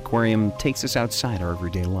Planet Aquarium takes us outside our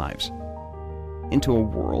everyday lives, into a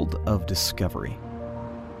world of discovery.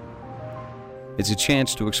 It's a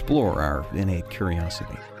chance to explore our innate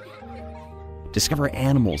curiosity, discover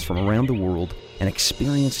animals from around the world, and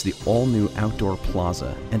experience the all-new outdoor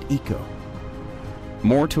plaza and eco.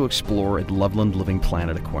 More to explore at Loveland Living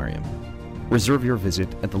Planet Aquarium. Reserve your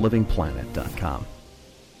visit at thelivingplanet.com.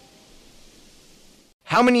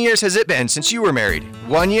 How many years has it been since you were married?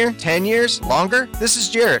 1 year? 10 years? Longer? This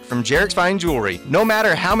is Jarek from Jarek's Fine Jewelry. No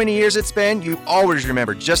matter how many years it's been, you always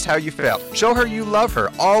remember just how you felt. Show her you love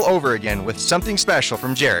her all over again with something special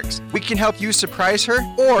from Jarek's. We can help you surprise her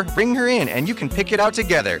or bring her in and you can pick it out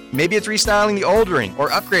together. Maybe it's restyling the old ring or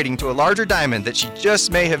upgrading to a larger diamond that she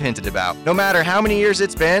just may have hinted about. No matter how many years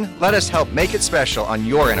it's been, let us help make it special on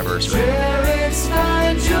your anniversary. Jarek's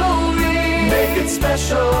Fine Jewelry. Make it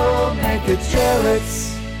special. Make it Jarek's.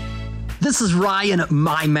 This is Ryan at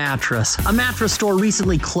My Mattress. A mattress store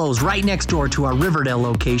recently closed right next door to our Riverdale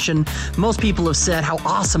location. Most people have said how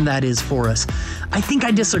awesome that is for us. I think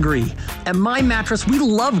I disagree. At My Mattress, we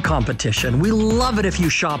love competition. We love it if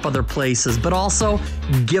you shop other places, but also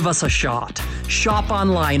give us a shot. Shop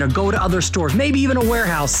online or go to other stores, maybe even a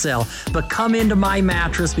warehouse sale, but come into My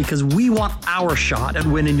Mattress because we want our shot at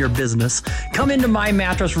winning your business. Come into My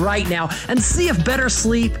Mattress right now and see if better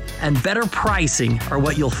sleep and better pricing are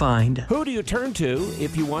what you'll find. Who do you turn to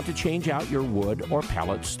if you want to change out your wood or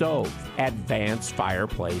pellet stove? Advanced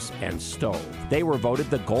Fireplace and Stove. They were voted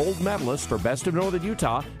the gold medalist for Best of Northern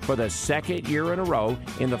Utah for the second year in a row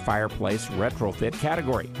in the fireplace retrofit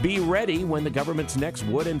category. Be ready when the government's next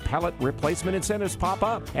wood and pellet replacement incentives pop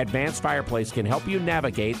up. Advanced Fireplace can help you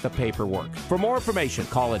navigate the paperwork. For more information,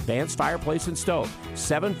 call Advanced Fireplace and Stove,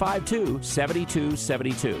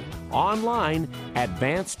 752-7272. Online,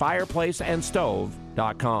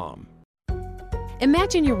 advancedfireplaceandstove.com.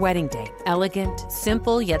 Imagine your wedding day. Elegant,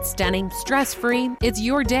 simple, yet stunning, stress-free. It's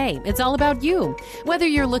your day. It's all about you. Whether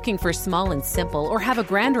you're looking for small and simple or have a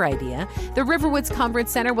grander idea, the Riverwoods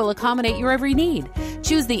Conference Center will accommodate your every need.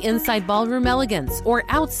 Choose the inside ballroom elegance or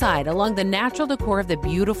outside along the natural decor of the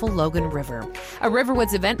beautiful Logan River. A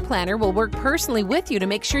Riverwoods event planner will work personally with you to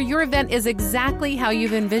make sure your event is exactly how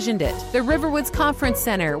you've envisioned it. The Riverwoods Conference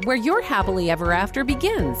Center, where your happily ever after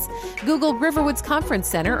begins. Google Riverwoods Conference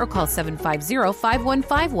Center or call 750-5151.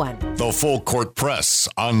 The Full Court Press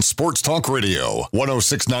on Sports Talk Radio,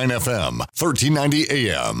 106.9 FM, 1390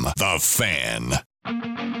 AM. The Fan.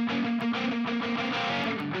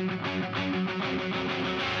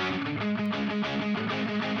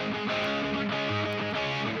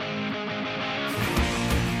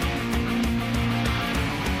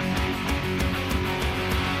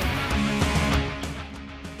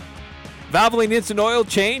 Valvoline Instant Oil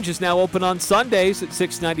Change is now open on Sundays at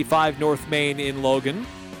 695 North Main in Logan.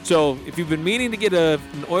 So if you've been meaning to get an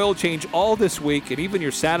oil change all this week and even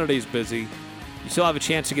your Saturday's busy, you still have a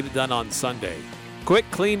chance to get it done on Sunday. Quick,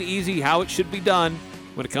 clean, easy, how it should be done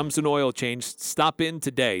when it comes to an oil change. Stop in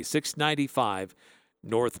today, 695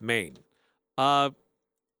 North Main. Back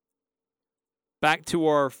to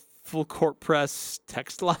our Full Court Press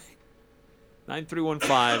text line,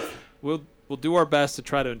 9315. We'll do our best to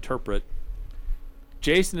try to interpret.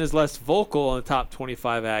 Jason is less vocal on the top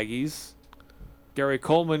 25 Aggies. Gary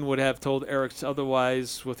Coleman would have told Eric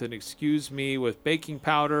otherwise with an excuse me with baking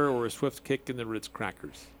powder or a swift kick in the Ritz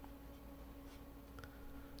crackers.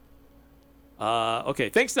 Okay,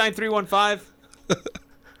 thanks 9315.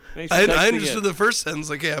 Thanks I understood the first sentence.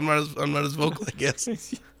 Like, hey, I'm not as vocal, I guess.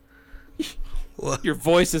 Your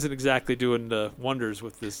voice isn't exactly doing wonders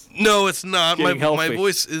with this. No, it's not. My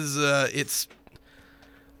voice is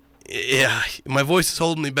my voice is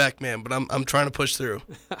holding me back, man, but I'm trying to push through.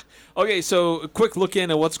 Okay, so a quick look in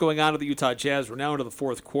at what's going on at the Utah Jazz. We're now into the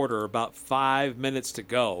fourth quarter, about 5 minutes to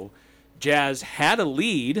go. Jazz had a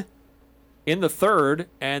lead in the third,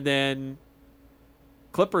 and then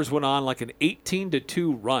Clippers went on like an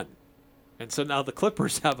 18-2 run. And so now the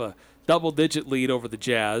Clippers have a double-digit lead over the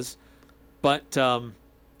Jazz. But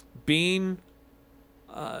Bean,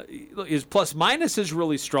 his plus-minus is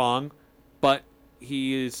really strong, but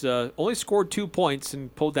he is only scored 2 points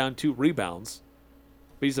and pulled down 2 rebounds.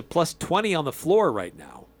 but he's a plus 20 on the floor right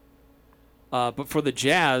now. But for the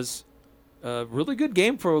Jazz, really good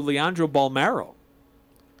game for Leandro Balmero.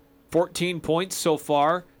 14 points so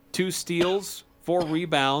far, 2 steals, 4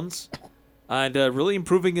 rebounds, and really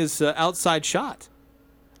improving his outside shot.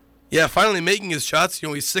 Yeah, finally making his shots.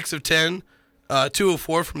 He's 6 of 10, 2 of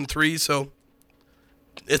 4 from 3, so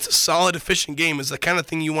it's a solid, efficient game. It's the kind of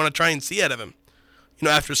thing you want to try and see out of him.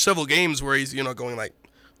 After several games where he's, going like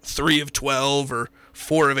 3 of 12 or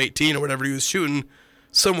 4 of 18 or whatever he was shooting,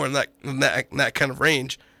 somewhere in that kind of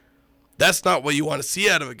range, that's not what you want to see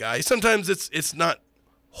out of a guy. Sometimes it's not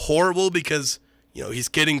horrible because, he's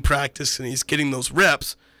getting practice and he's getting those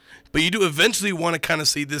reps, but you do eventually want to kind of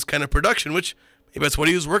see this kind of production, which maybe that's what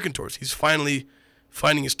he was working towards. He's finally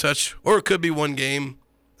finding his touch, or it could be one game.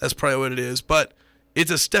 That's probably what it is, but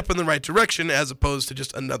it's a step in the right direction as opposed to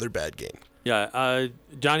just another bad game. Yeah,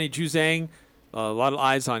 Johnny Juzang, a lot of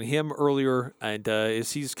eyes on him earlier, and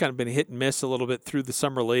he's kind of been hit and miss a little bit through the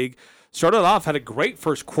summer league. Started off, had a great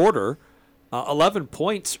first quarter, 11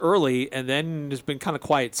 points early, and then has been kind of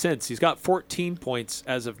quiet since. He's got 14 points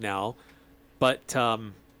as of now, but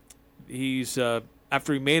he's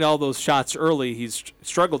after he made all those shots early, he's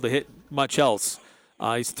struggled to hit much else.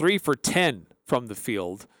 He's 3 for 10 from the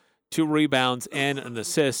field, 2 rebounds and an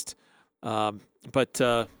assist, but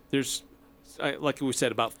there's, like we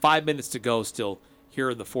said, about 5 minutes to go still here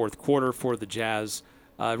in the fourth quarter for the Jazz.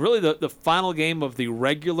 Really the final game of the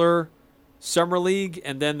regular summer league,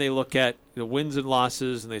 and then they look at the wins and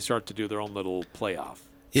losses, and they start to do their own little playoff.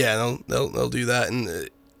 Yeah, they'll do that, and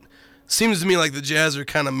it seems to me like the Jazz are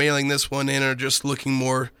kind of mailing this one in, or just looking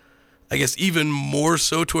more, I guess, even more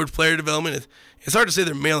so toward player development. It's hard to say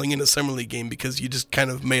they're mailing in a summer league game because you just kind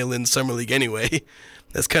of mail in summer league anyway.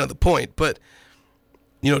 That's kind of the point. But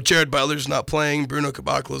Jared Butler's not playing, Bruno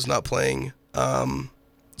Caboclo's not playing,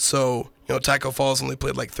 so Taco Falls only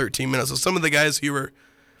played like 13 minutes. So some of the guys who were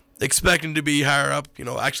expecting to be higher up,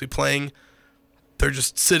 actually playing, they're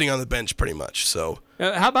just sitting on the bench pretty much. So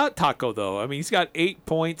how about Taco, though? I mean, he's got 8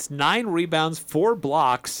 points, 9 rebounds, 4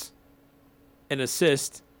 blocks, an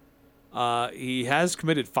assist. He has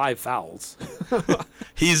committed 5 fouls.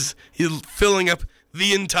 He's filling up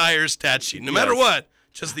the entire stat sheet, no matter what,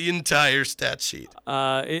 just the entire stat sheet.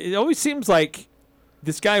 It always seems like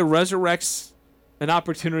this guy resurrects an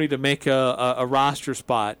opportunity to make a roster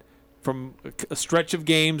spot from a stretch of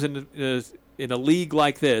games in a league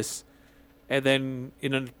like this, and then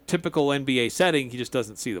in a typical NBA setting, he just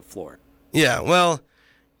doesn't see the floor. Yeah, well,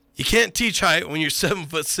 you can't teach height when you're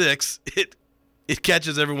 7'6". It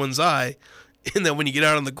catches everyone's eye, and then when you get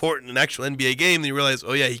out on the court in an actual NBA game, then you realize,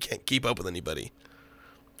 oh yeah, he can't keep up with anybody,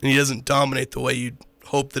 and he doesn't dominate the way you'd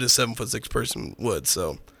hope that a 7'6" person would.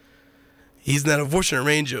 So he's in that unfortunate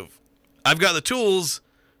range of, I've got the tools,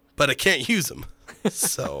 but I can't use them.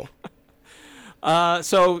 So.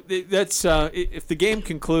 So that's if the game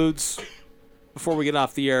concludes before we get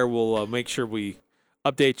off the air, we'll make sure we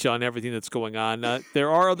update you on everything that's going on. There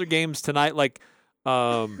are other games tonight, like we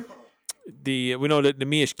know that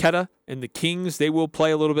Neemias Queta and the Kings, they will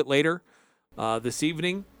play a little bit later this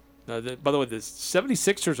evening. By the way, the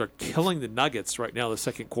 76ers are killing the Nuggets right now in the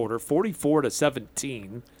second quarter,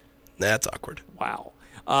 44-17. That's awkward. Wow.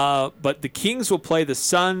 But the Kings will play the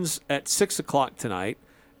Suns at 6 o'clock tonight.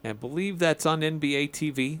 And I believe that's on NBA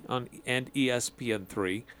TV and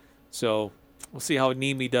ESPN3. So we'll see how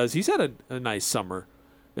Nemi does. He's had a nice summer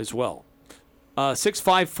as well.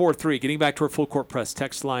 6543, getting back to our full court press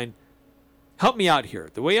text line. Help me out here.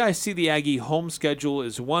 The way I see the Aggie home schedule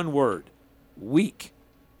is one word: weak.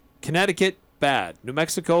 Connecticut, bad. New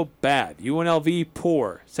Mexico, bad. UNLV,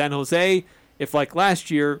 poor. San Jose, if like last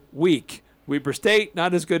year, weak. Weber State,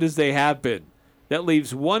 not as good as they have been. That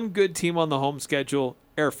leaves one good team on the home schedule,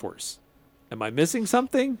 Air Force. Am I missing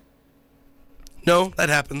something? No, that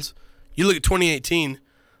happens. You look at 2018,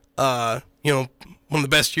 one of the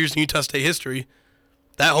best years in Utah State history.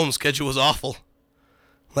 That home schedule was awful.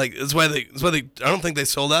 Like that's why they I don't think they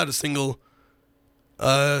sold out a single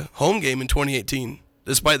home game in 2018,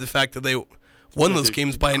 despite the fact that they won those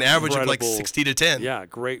games by an average of like 60-10. Yeah,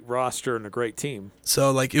 great roster and a great team.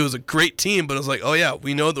 So like it was a great team, but it was like, oh yeah,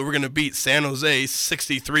 we know that we're going to beat San Jose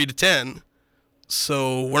 63-10.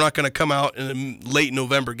 So we're not going to come out in a late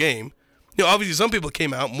November game. Obviously some people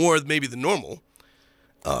came out more maybe than normal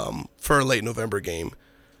for a late November game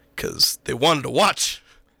because they wanted to watch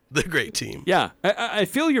the great team. Yeah, I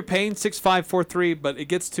feel your pain, 6543, but it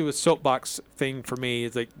gets to a soapbox thing for me.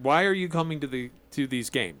 It's like, why are you coming to these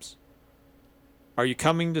games? Are you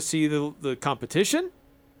coming to see the competition?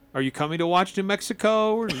 Are you coming to watch New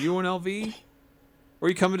Mexico or UNLV? Or are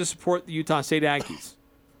you coming to support the Utah State Aggies?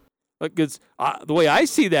 Because the way I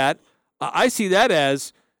see that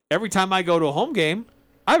as every time I go to a home game,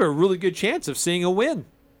 I have a really good chance of seeing a win.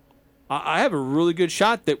 I have a really good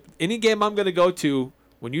shot that any game I'm going to go to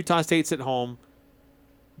when Utah State's at home,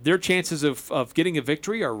 their chances of getting a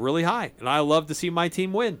victory are really high. And I love to see my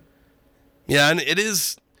team win. Yeah, and it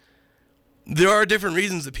is. There are different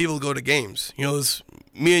reasons that people go to games. You know,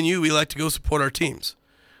 me and you, we like to go support our teams.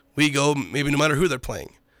 We go maybe no matter who they're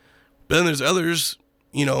playing. But then there's others,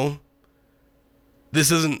 you know,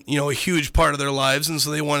 this isn't, you know, a huge part of their lives, and so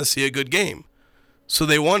they want to see a good game. So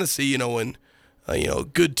they want to see, you know, when, you know, a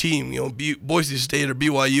good team, you know, Boise State or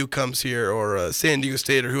BYU comes here, or San Diego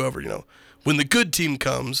State or whoever, you know. When the good team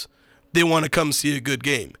comes, they want to come see a good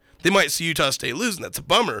game. They might see Utah State lose, and that's a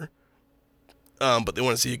bummer. But they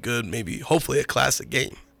want to see a good, maybe, hopefully a classic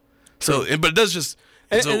game. So, but it does just,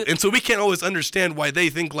 and so we can't always understand why they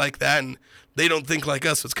think like that, and they don't think like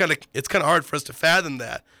us. So it's kind of hard for us to fathom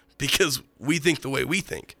that because we think the way we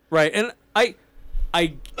think. Right, and I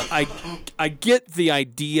get the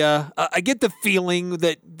idea. I get the feeling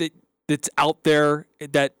that's out there,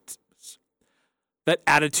 that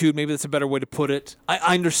attitude. Maybe that's a better way to put it.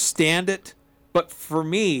 I understand it, but for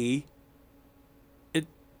me,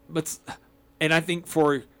 and I think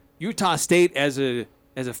for Utah State as a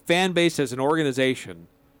fan base, as an organization,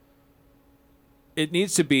 it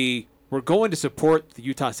needs to be, we're going to support the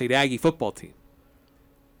Utah State Aggie football team.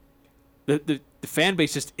 The fan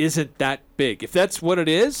base just isn't that big. If that's what it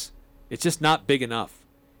is, it's just not big enough.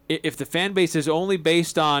 If the fan base is only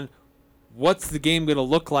based on what's the game going to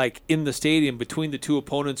look like in the stadium between the two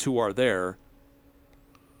opponents who are there,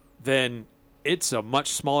 then it's a much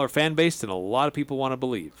smaller fan base than a lot of people want to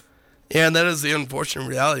believe. Yeah, and that is the unfortunate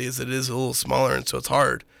reality, is it is a little smaller, and so it's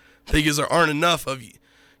hard because there aren't enough of you.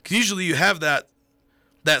 Because usually you have that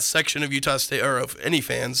section of Utah State, or of any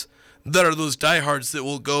fans, that are those diehards that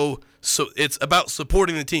will go. So it's about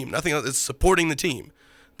supporting the team. Nothing else. It's supporting the team.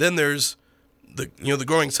 Then there's the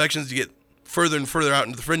growing sections. You get further and further out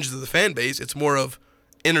into the fringes of the fan base. It's more of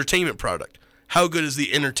entertainment product. How good is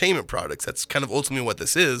the entertainment products? That's kind of ultimately what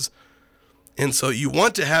this is. And so you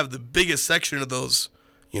want to have the biggest section of those,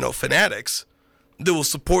 you know, fanatics that will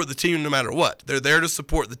support the team no matter what. They're there to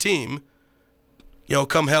support the team, you know,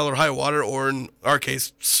 come hell or high water, or in our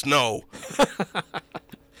case, snow.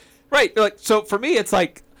 Right. So for me, it's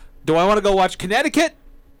like, do I want to go watch Connecticut,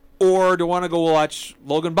 or do I want to go watch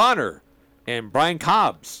Logan Bonner and Brian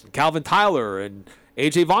Cobbs and Calvin Tyler and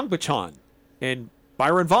AJ Vongpachon and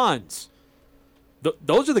Byron Vaughns?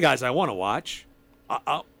 Those are the guys I want to watch.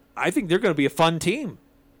 I think they're going to be a fun team.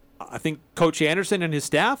 I think Coach Anderson and his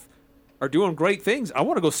staff are doing great things. I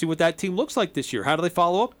want to go see what that team looks like this year. How do they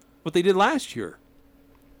follow up what they did last year?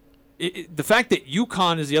 The fact that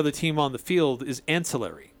UConn is the other team on the field is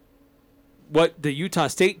ancillary. What the Utah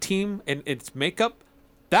State team and its makeup,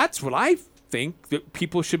 that's what I think that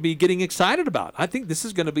people should be getting excited about. I think this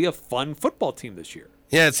is going to be a fun football team this year.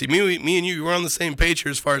 Yeah, see, me and you were on the same page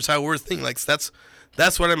here as far as how we're thinking. Like, that's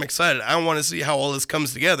what I'm excited. I want to see how all this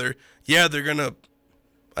comes together. Yeah, they're going to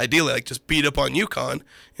ideally like just beat up on UConn.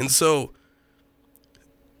 And so,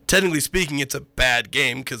 technically speaking, it's a bad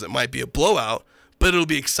game because it might be a blowout, but it'll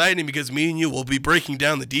be exciting because me and you will be breaking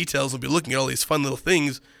down the details. We'll be looking at all these fun little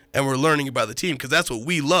things, and we're learning about the team because that's what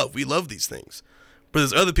we love. We love these things. But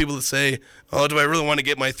there's other people that say, oh, do I really want to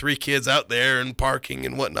get my 3 kids out there and parking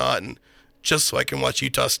and whatnot, and just so I can watch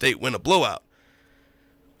Utah State win a blowout?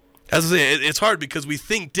 As I say, it's hard because we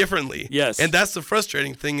think differently. Yes. And that's the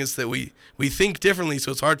frustrating thing, is that we think differently,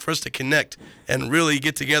 so it's hard for us to connect and really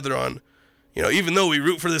get together on, you know, even though we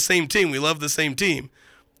root for the same team, we love the same team,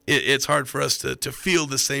 it's hard for us to feel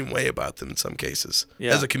the same way about them in some cases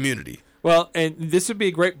as a community. Well, and this would be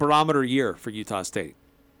a great barometer year for Utah State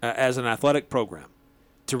as an athletic program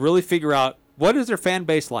to really figure out what is their fan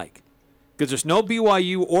base like. Because there's no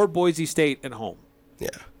BYU or Boise State at home. Yeah.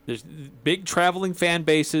 There's big traveling fan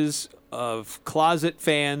bases of closet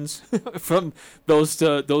fans from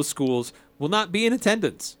those schools will not be in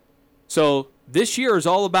attendance. So this year is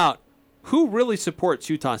all about who really supports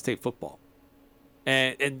Utah State football.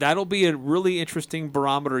 And that'll be a really interesting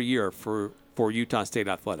barometer year for Utah State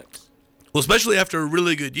athletics. Well, especially after a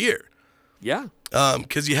really good year. Yeah.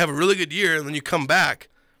 Because you have a really good year, and then you come back.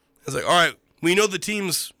 It's like, all right, we know the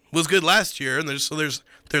teams was good last year, and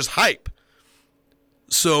there's hype.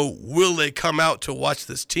 So will they come out to watch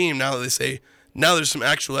this team now that they say, now there's some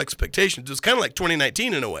actual expectations? It's kind of like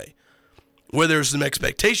 2019 in a way, where there's some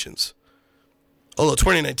expectations. Although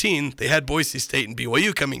 2019, they had Boise State and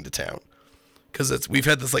BYU coming to town. Because we've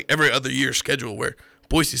had this like every other year schedule where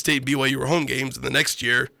Boise State and BYU were home games, and the next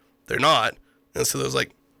year they're not. And so there's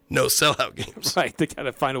like no sellout games. Right, they got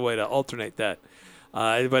to find a way to alternate that.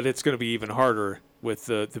 But it's going to be even harder with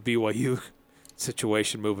the BYU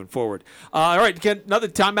situation moving forward. All right, again, another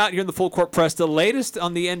timeout here in the Full Court Press. The latest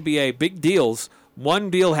on the NBA, big deals. One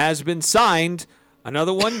deal has been signed.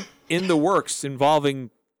 Another one in the works involving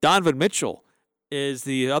Donovan Mitchell. Is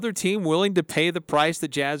the other team willing to pay the price the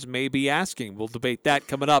Jazz may be asking? We'll debate that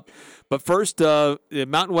coming up. But first, the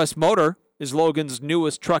Mountain West Motor is Logan's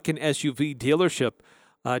newest truck and SUV dealership.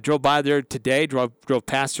 Drove by there today, drove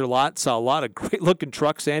past their lot, saw a lot of great-looking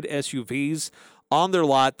trucks and SUVs on their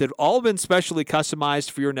lot that have all been specially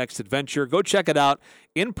customized for your next adventure. Go check it out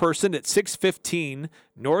in person at 615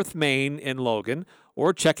 North Main in Logan,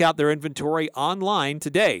 or check out their inventory online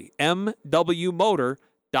today,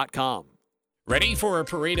 mwmotor.com. Ready for a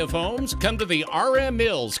parade of homes? Come to the RM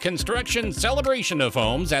Mills Construction Celebration of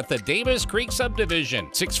Homes at the Davis Creek Subdivision,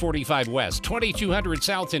 645 West, 2200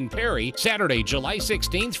 South in Perry, Saturday, July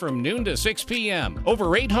 16th from noon to 6 p.m.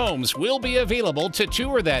 Over 8 homes will be available to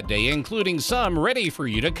tour that day, including some ready for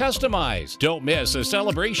you to customize. Don't miss a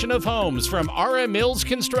celebration of homes from RM Mills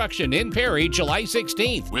Construction in Perry, July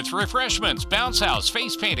 16th, with refreshments, bounce house,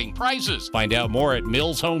 face painting, prizes. Find out more at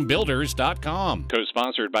millshomebuilders.com.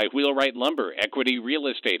 Co-sponsored by Wheelwright Lumber, Equity Real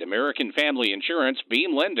Estate, American Family Insurance,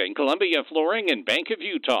 Beam Lending, Columbia Flooring, and Bank of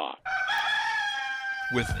Utah.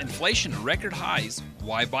 With inflation at record highs,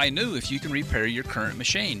 why buy new if you can repair your current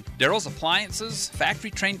machine? Daryl's Appliances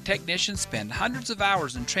factory-trained technicians spend hundreds of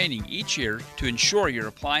hours in training each year to ensure your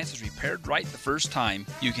appliance is repaired right the first time.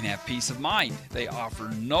 You can have peace of mind. They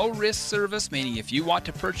offer no-risk service, meaning if you want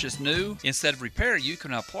to purchase new, instead of repair, you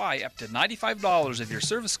can apply up to $95 of your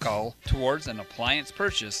service call towards an appliance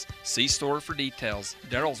purchase. See store for details.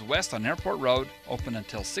 Daryl's West on Airport Road, open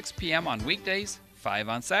until 6 p.m. on weekdays, 5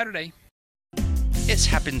 on Saturday. It's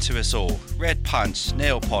happened to us all. Red punch,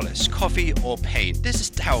 nail polish, coffee or paint. This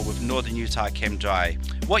is Darryl with Northern Utah Chem Dry.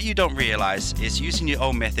 What you don't realize is using your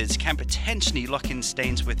old methods can potentially lock in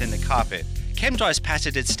stains within the carpet. Chem Dry's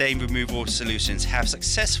patented stain removal solutions have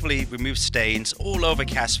successfully removed stains all over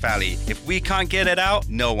Cache Valley. If we can't get it out,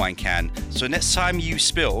 no one can. So next time you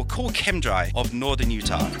spill, call Chem Dry of Northern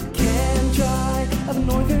Utah. Chem Dry of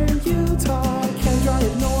Northern Utah. Chem Dry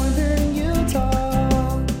of Northern Utah.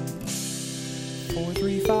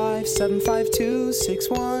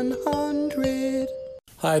 435-752-6100.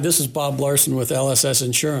 Hi, this is Bob Larson with LSS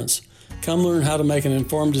Insurance. Come learn how to make an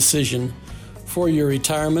informed decision for your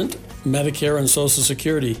retirement, Medicare, and Social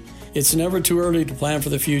Security. It's never too early to plan for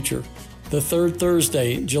the future. The third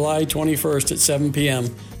Thursday, July 21st at 7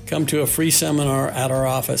 p.m., come to a free seminar at our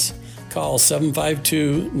office. Call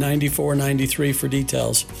 752-9493 for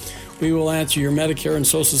details. We will answer your Medicare and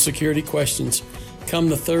Social Security questions. Come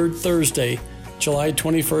the third Thursday, July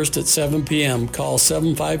 21st at 7 p.m. Call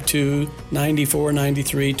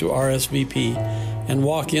 752-9493 to RSVP, and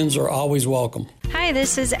walk-ins are always welcome. Hi,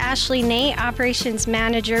 this is Ashley Nate, Operations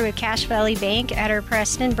Manager with Cache Valley Bank at our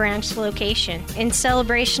Preston branch location. In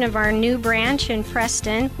celebration of our new branch in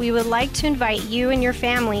Preston, we would like to invite you and your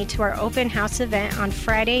family to our open house event on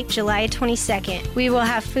Friday, July 22nd. We will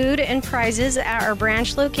have food and prizes at our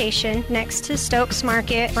branch location next to Stokes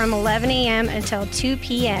Market from 11 a.m. until 2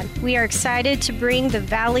 p.m. We are excited to bring the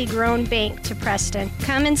Valley-grown bank to Preston.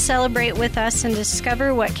 Come and celebrate with us and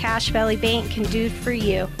discover what Cache Valley Bank can do for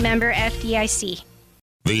you. Member FDIC.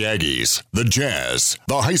 The Aggies, the Jazz,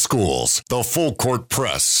 the high schools, the Full Court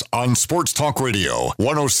Press on Sports Talk Radio,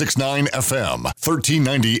 106.9 FM,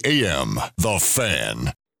 1390 AM. The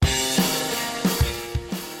Fan.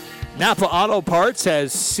 Napa Auto Parts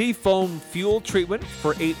has Seafoam fuel treatment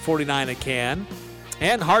for $8.49 a can,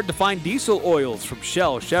 and hard-to-find diesel oils from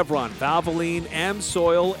Shell, Chevron, Valvoline,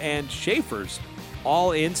 Amsoil, and Schaefer's,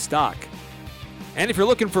 all in stock. And if you're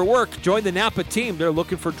looking for work, join the Napa team. They're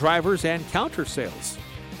looking for drivers and counter sales.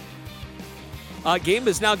 Game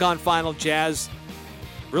has now gone final. Jazz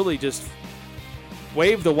really just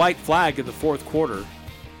waved the white flag in the fourth quarter,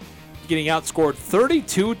 getting outscored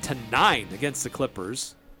 32-9 against the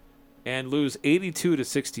Clippers and lose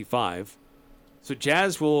 82-65. So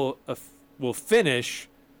Jazz will finish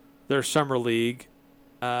their summer league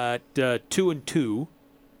at 2-2.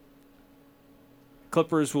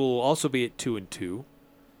 Clippers will also be at 2-2.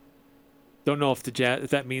 Don't know if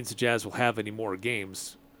that means the Jazz will have any more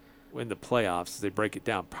games in the playoffs as they break it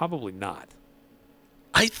down. Probably not.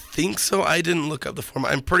 I think so. I didn't look up the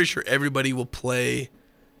format. I'm pretty sure everybody will play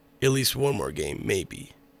at least one more game,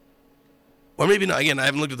 maybe. Or maybe not. Again, I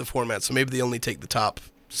haven't looked at the format, so maybe they only take the top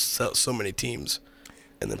so many teams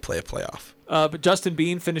and then play a playoff. But Justin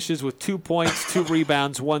Bean finishes with 2 points, 2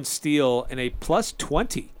 rebounds, 1 steal, and a plus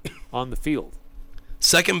 20 on the field.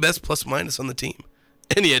 Second best plus minus on the team.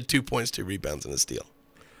 And he had 2 points, 2 rebounds, and a steal.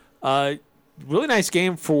 Really nice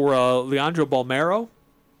game for Leandro Balmero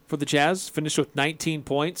for the Jazz. Finished with 19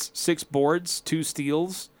 points, 6 boards, 2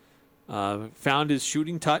 steals. Found his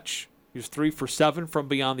shooting touch. He was 3 for 7 from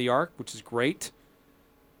beyond the arc, which is great.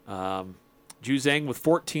 Ju Zhang with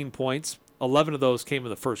 14 points. 11 of those came in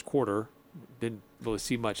the first quarter. Didn't really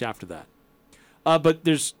see much after that. But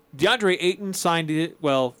there's DeAndre Ayton signed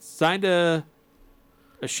a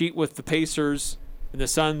sheet with the Pacers, and the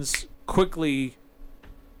Suns quickly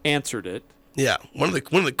answered it. Yeah, one of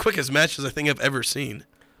the quickest matches I think I've ever seen.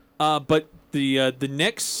 But the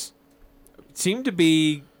Knicks seem to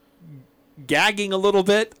be gagging a little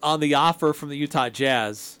bit on the offer from the Utah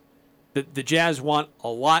Jazz. The Jazz want a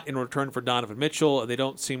lot in return for Donovan Mitchell, and they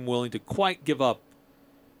don't seem willing to quite give up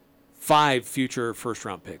 5 future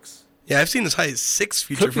first-round picks. Yeah, I've seen as high as 6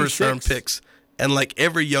 future first-round picks, and like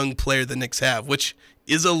every young player the Knicks have, which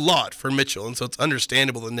is a lot for Mitchell, and so it's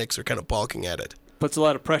understandable the Knicks are kind of balking at it. Puts a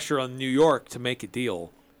lot of pressure on New York to make a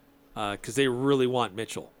deal because they really want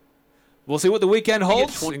Mitchell. We'll see what the weekend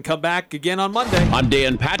holds and come back again on Monday. I'm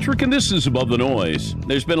Dan Patrick, and this is Above the Noise.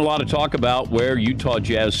 There's been a lot of talk about where Utah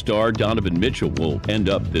Jazz star Donovan Mitchell will end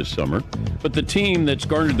up this summer, but the team that's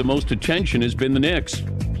garnered the most attention has been the Knicks.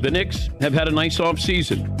 The Knicks have had a nice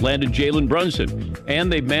offseason, landed Jalen Brunson,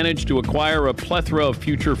 and they've managed to acquire a plethora of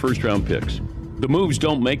future first-round picks. The moves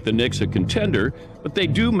don't make the Knicks a contender, but they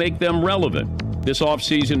do make them relevant. This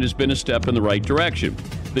offseason has been a step in the right direction.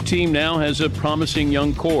 The team now has a promising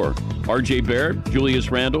young core: R.J. Barrett, Julius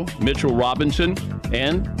Randle, Mitchell Robinson,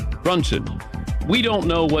 and Brunson. We don't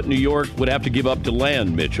know what New York would have to give up to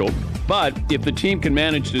land Mitchell, but if the team can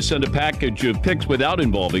manage to send a package of picks without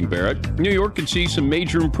involving Barrett, New York could see some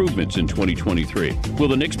major improvements in 2023. Will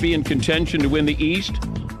the Knicks be in contention to win the East?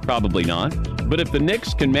 Probably not. But if the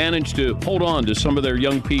Knicks can manage to hold on to some of their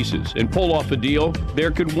young pieces and pull off a deal, there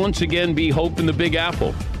could once again be hope in the Big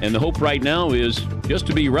Apple. And the hope right now is just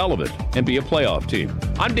to be relevant and be a playoff team.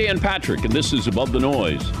 I'm Dan Patrick, and this is Above the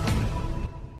Noise.